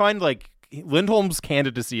 I find like Lindholm's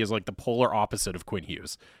candidacy is like the polar opposite of Quinn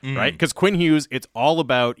Hughes, right? Because Quinn Hughes, it's all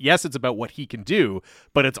about, yes, it's about what he can do,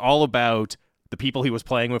 but it's all about the people he was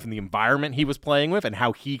playing with and the environment he was playing with and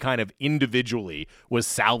how he kind of individually was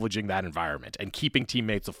salvaging that environment and keeping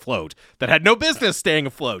teammates afloat that had no business staying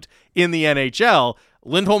afloat in the NHL.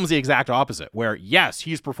 Lindholm's the exact opposite, where yes,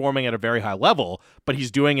 he's performing at a very high level, but he's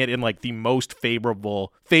doing it in like the most favorable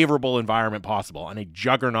environment possible on a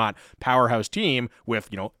juggernaut powerhouse team with,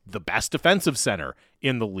 you know, the best defensive center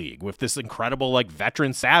in the league, with this incredible like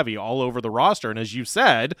veteran savvy all over the roster. And as you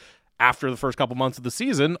said, after the first couple months of the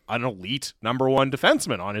season, an elite number one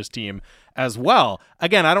defenseman on his team as well.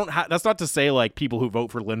 Again, that's not to say like people who vote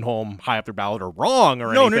for Lindholm high up their ballot are wrong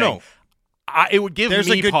or anything. No. It would give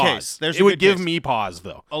me pause. It would give me pause,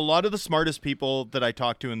 though. A lot of the smartest people that I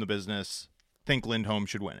talk to in the business think Lindholm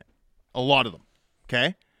should win it. A lot of them.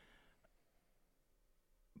 Okay?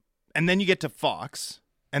 And then you get to Fox,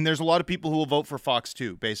 and there's a lot of people who will vote for Fox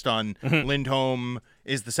too, based on Lindholm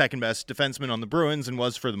is the second best defenseman on the Bruins and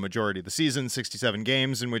was for the majority of the season, 67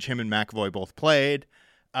 games in which him and McAvoy both played.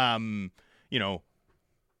 You know,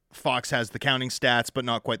 Fox has the counting stats, but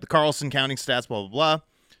not quite the Carlson counting stats, blah, blah, blah.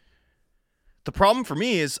 The problem for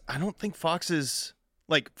me is I don't think Fox is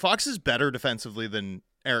better defensively than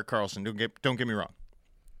Erik Karlsson. Don't get me wrong.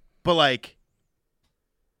 But like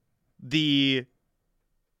the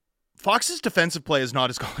Fox's defensive play is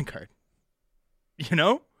not his calling card. You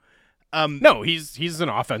know? No, he's an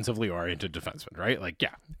offensively oriented defenseman, right? Like,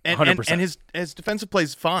 yeah, 100%. And his defensive play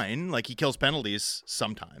is fine. Like, he kills penalties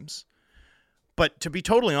sometimes. But to be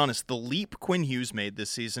totally honest, the leap Quinn Hughes made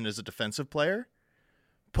this season as a defensive player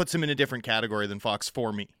puts him in a different category than Fox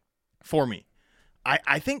for me.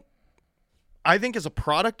 I think as a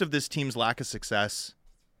product of this team's lack of success,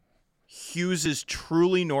 Hughes is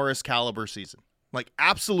truly Norris caliber season. Like,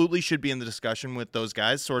 absolutely should be in the discussion with those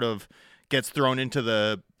guys. Sort of gets thrown into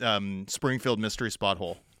the Springfield mystery spot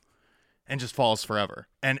hole and just falls forever.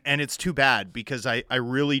 And it's too bad because I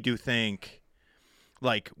really do think,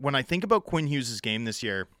 like, when I think about Quinn Hughes' game this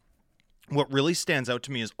year, what really stands out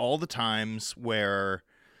to me is all the times where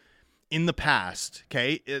in the past,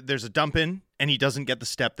 okay, there's a dump in and he doesn't get the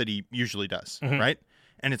step that he usually does, right?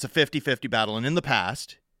 And it's a 50-50 battle. And in the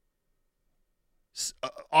past,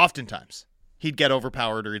 oftentimes, he'd get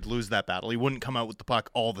overpowered or he'd lose that battle. He wouldn't come out with the puck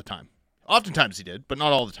all the time. Oftentimes he did, but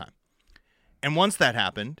not all the time. And once that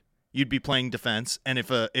happened, you'd be playing defense, and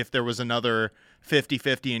if there was another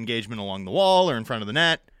 50-50 engagement along the wall or in front of the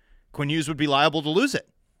net, Quinn Hughes would be liable to lose it.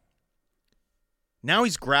 Now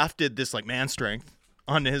he's grafted this like man strength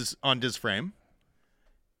on his frame,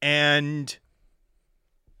 and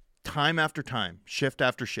time after time, shift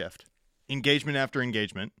after shift, engagement after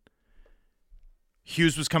engagement,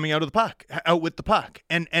 Hughes was coming out with the puck.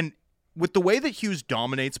 And with the way that Hughes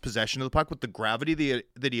dominates possession of the puck, with the gravity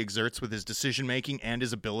that he exerts with his decision-making and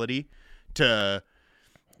his ability to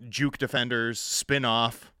juke defenders, spin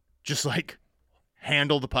off, just like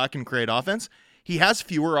handle the puck and create offense, he has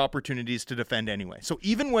fewer opportunities to defend anyway. So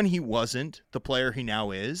even when he wasn't the player he now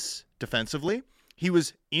is defensively, he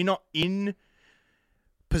was in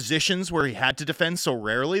positions where he had to defend so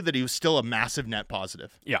rarely that he was still a massive net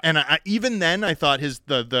positive. Yeah. And even then, I thought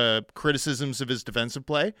the criticisms of his defensive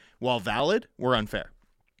play, while valid, were unfair.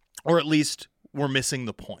 Or at least were missing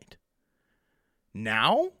the point.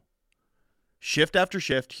 Now, shift after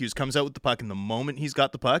shift, Hughes comes out with the puck, and the moment he's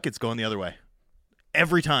got the puck, it's going the other way.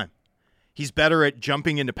 Every time. He's better at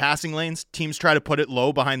jumping into passing lanes. Teams try to put it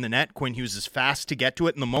low behind the net. Quinn Hughes is fast to get to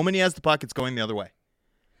it, and the moment he has the puck, it's going the other way.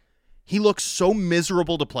 He looks so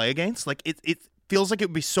miserable to play against. Like it feels like it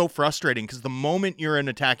would be so frustrating because the moment you're an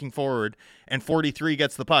attacking forward and 43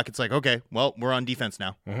 gets the puck, it's like, okay, well, we're on defense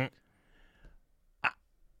now. Mm-hmm.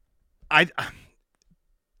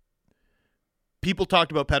 People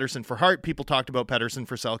talked about Pettersson for Hart. People talked about Pettersson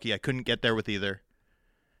for Selke. I couldn't get there with either.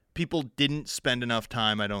 People didn't spend enough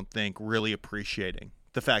time, I don't think, really appreciating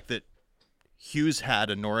the fact that Hughes had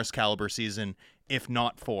a Norris caliber season, if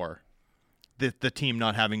not for the team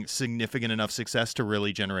not having significant enough success to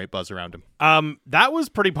really generate buzz around him. That was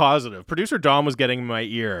pretty positive. Producer Dom was getting in my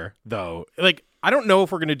ear, though. Like, I don't know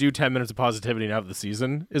if we're going to do 10 minutes of positivity now that the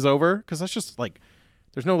season is over, because that's just, like,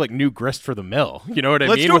 there's no, like, new grist for the mill. You know what I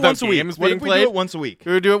Let's mean? do it Without once a week. games What being if we played? do it once a week?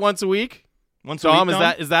 Do we do it once a week? Once Dom, a week,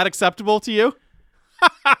 Dom? is that acceptable to you?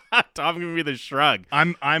 Tom giving me the shrug.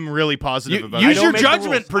 I'm really positive about use it. your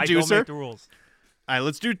judgment, producer. I don't make the rules. All right,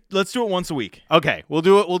 let's do it once a week. Okay, we'll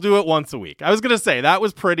do it once a week. I was gonna say that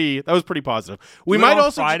was pretty positive. We Do it might on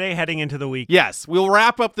also Friday heading into the week. Yes, we'll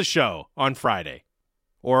wrap up the show on Friday.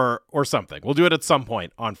 Or something. We'll do it at some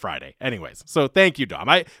point on Friday. Anyways, so thank you, Dom.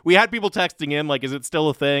 We had people texting in like, is it still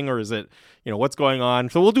a thing, or is it, what's going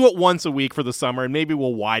on? So we'll do it once a week for the summer, and maybe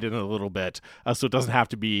we'll widen it a little bit so it doesn't have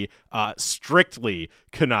to be strictly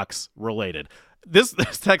Canucks related. This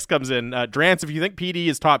text comes in, Drance, if you think PD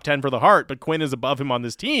is top 10 for the Hart, but Quinn is above him on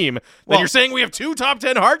this team, then you're saying we have 2 top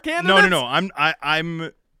 10 Hart candidates?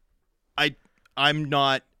 No. I'm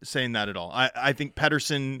not saying that at all. I think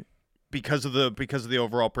Pettersson, because of the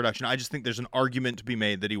overall production, I just think there's an argument to be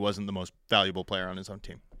made that he wasn't the most valuable player on his own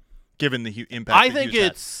team, given the impact. I think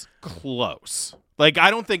it's close. Like,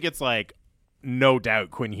 I don't think it's like, no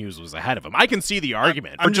doubt Quinn Hughes was ahead of him. I can see the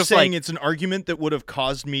argument. I'm just saying it's an argument that would have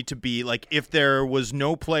caused me to be like, if there was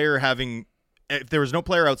no player outside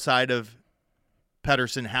of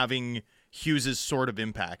Pettersson having Hughes' sort of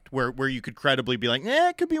impact, where you could credibly be like,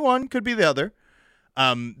 it could be one, could be the other,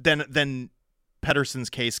 then Pettersson's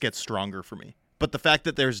case gets stronger for me. But the fact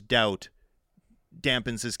that there's doubt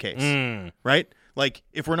dampens his case, right? Like,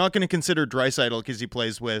 if we're not going to consider Draisaitl because he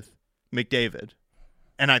plays with McDavid,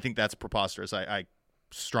 and I think that's preposterous. I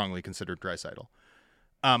strongly consider Draisaitl.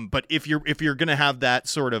 But if you're going to have that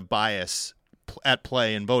sort of bias at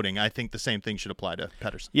play in voting, I think the same thing should apply to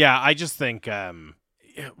Pettersson. Yeah, I just think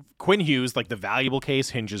Quinn Hughes, like, the valuable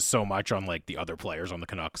case hinges so much on like the other players on the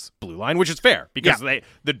Canucks blue line, which is fair because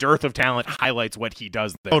the dearth of talent highlights what he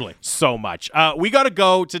does there so much. We got to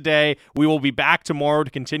go today. We will be back tomorrow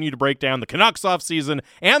to continue to break down the Canucks offseason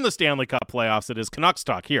and the Stanley Cup playoffs. It is Canucks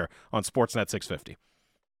Talk here on Sportsnet 650.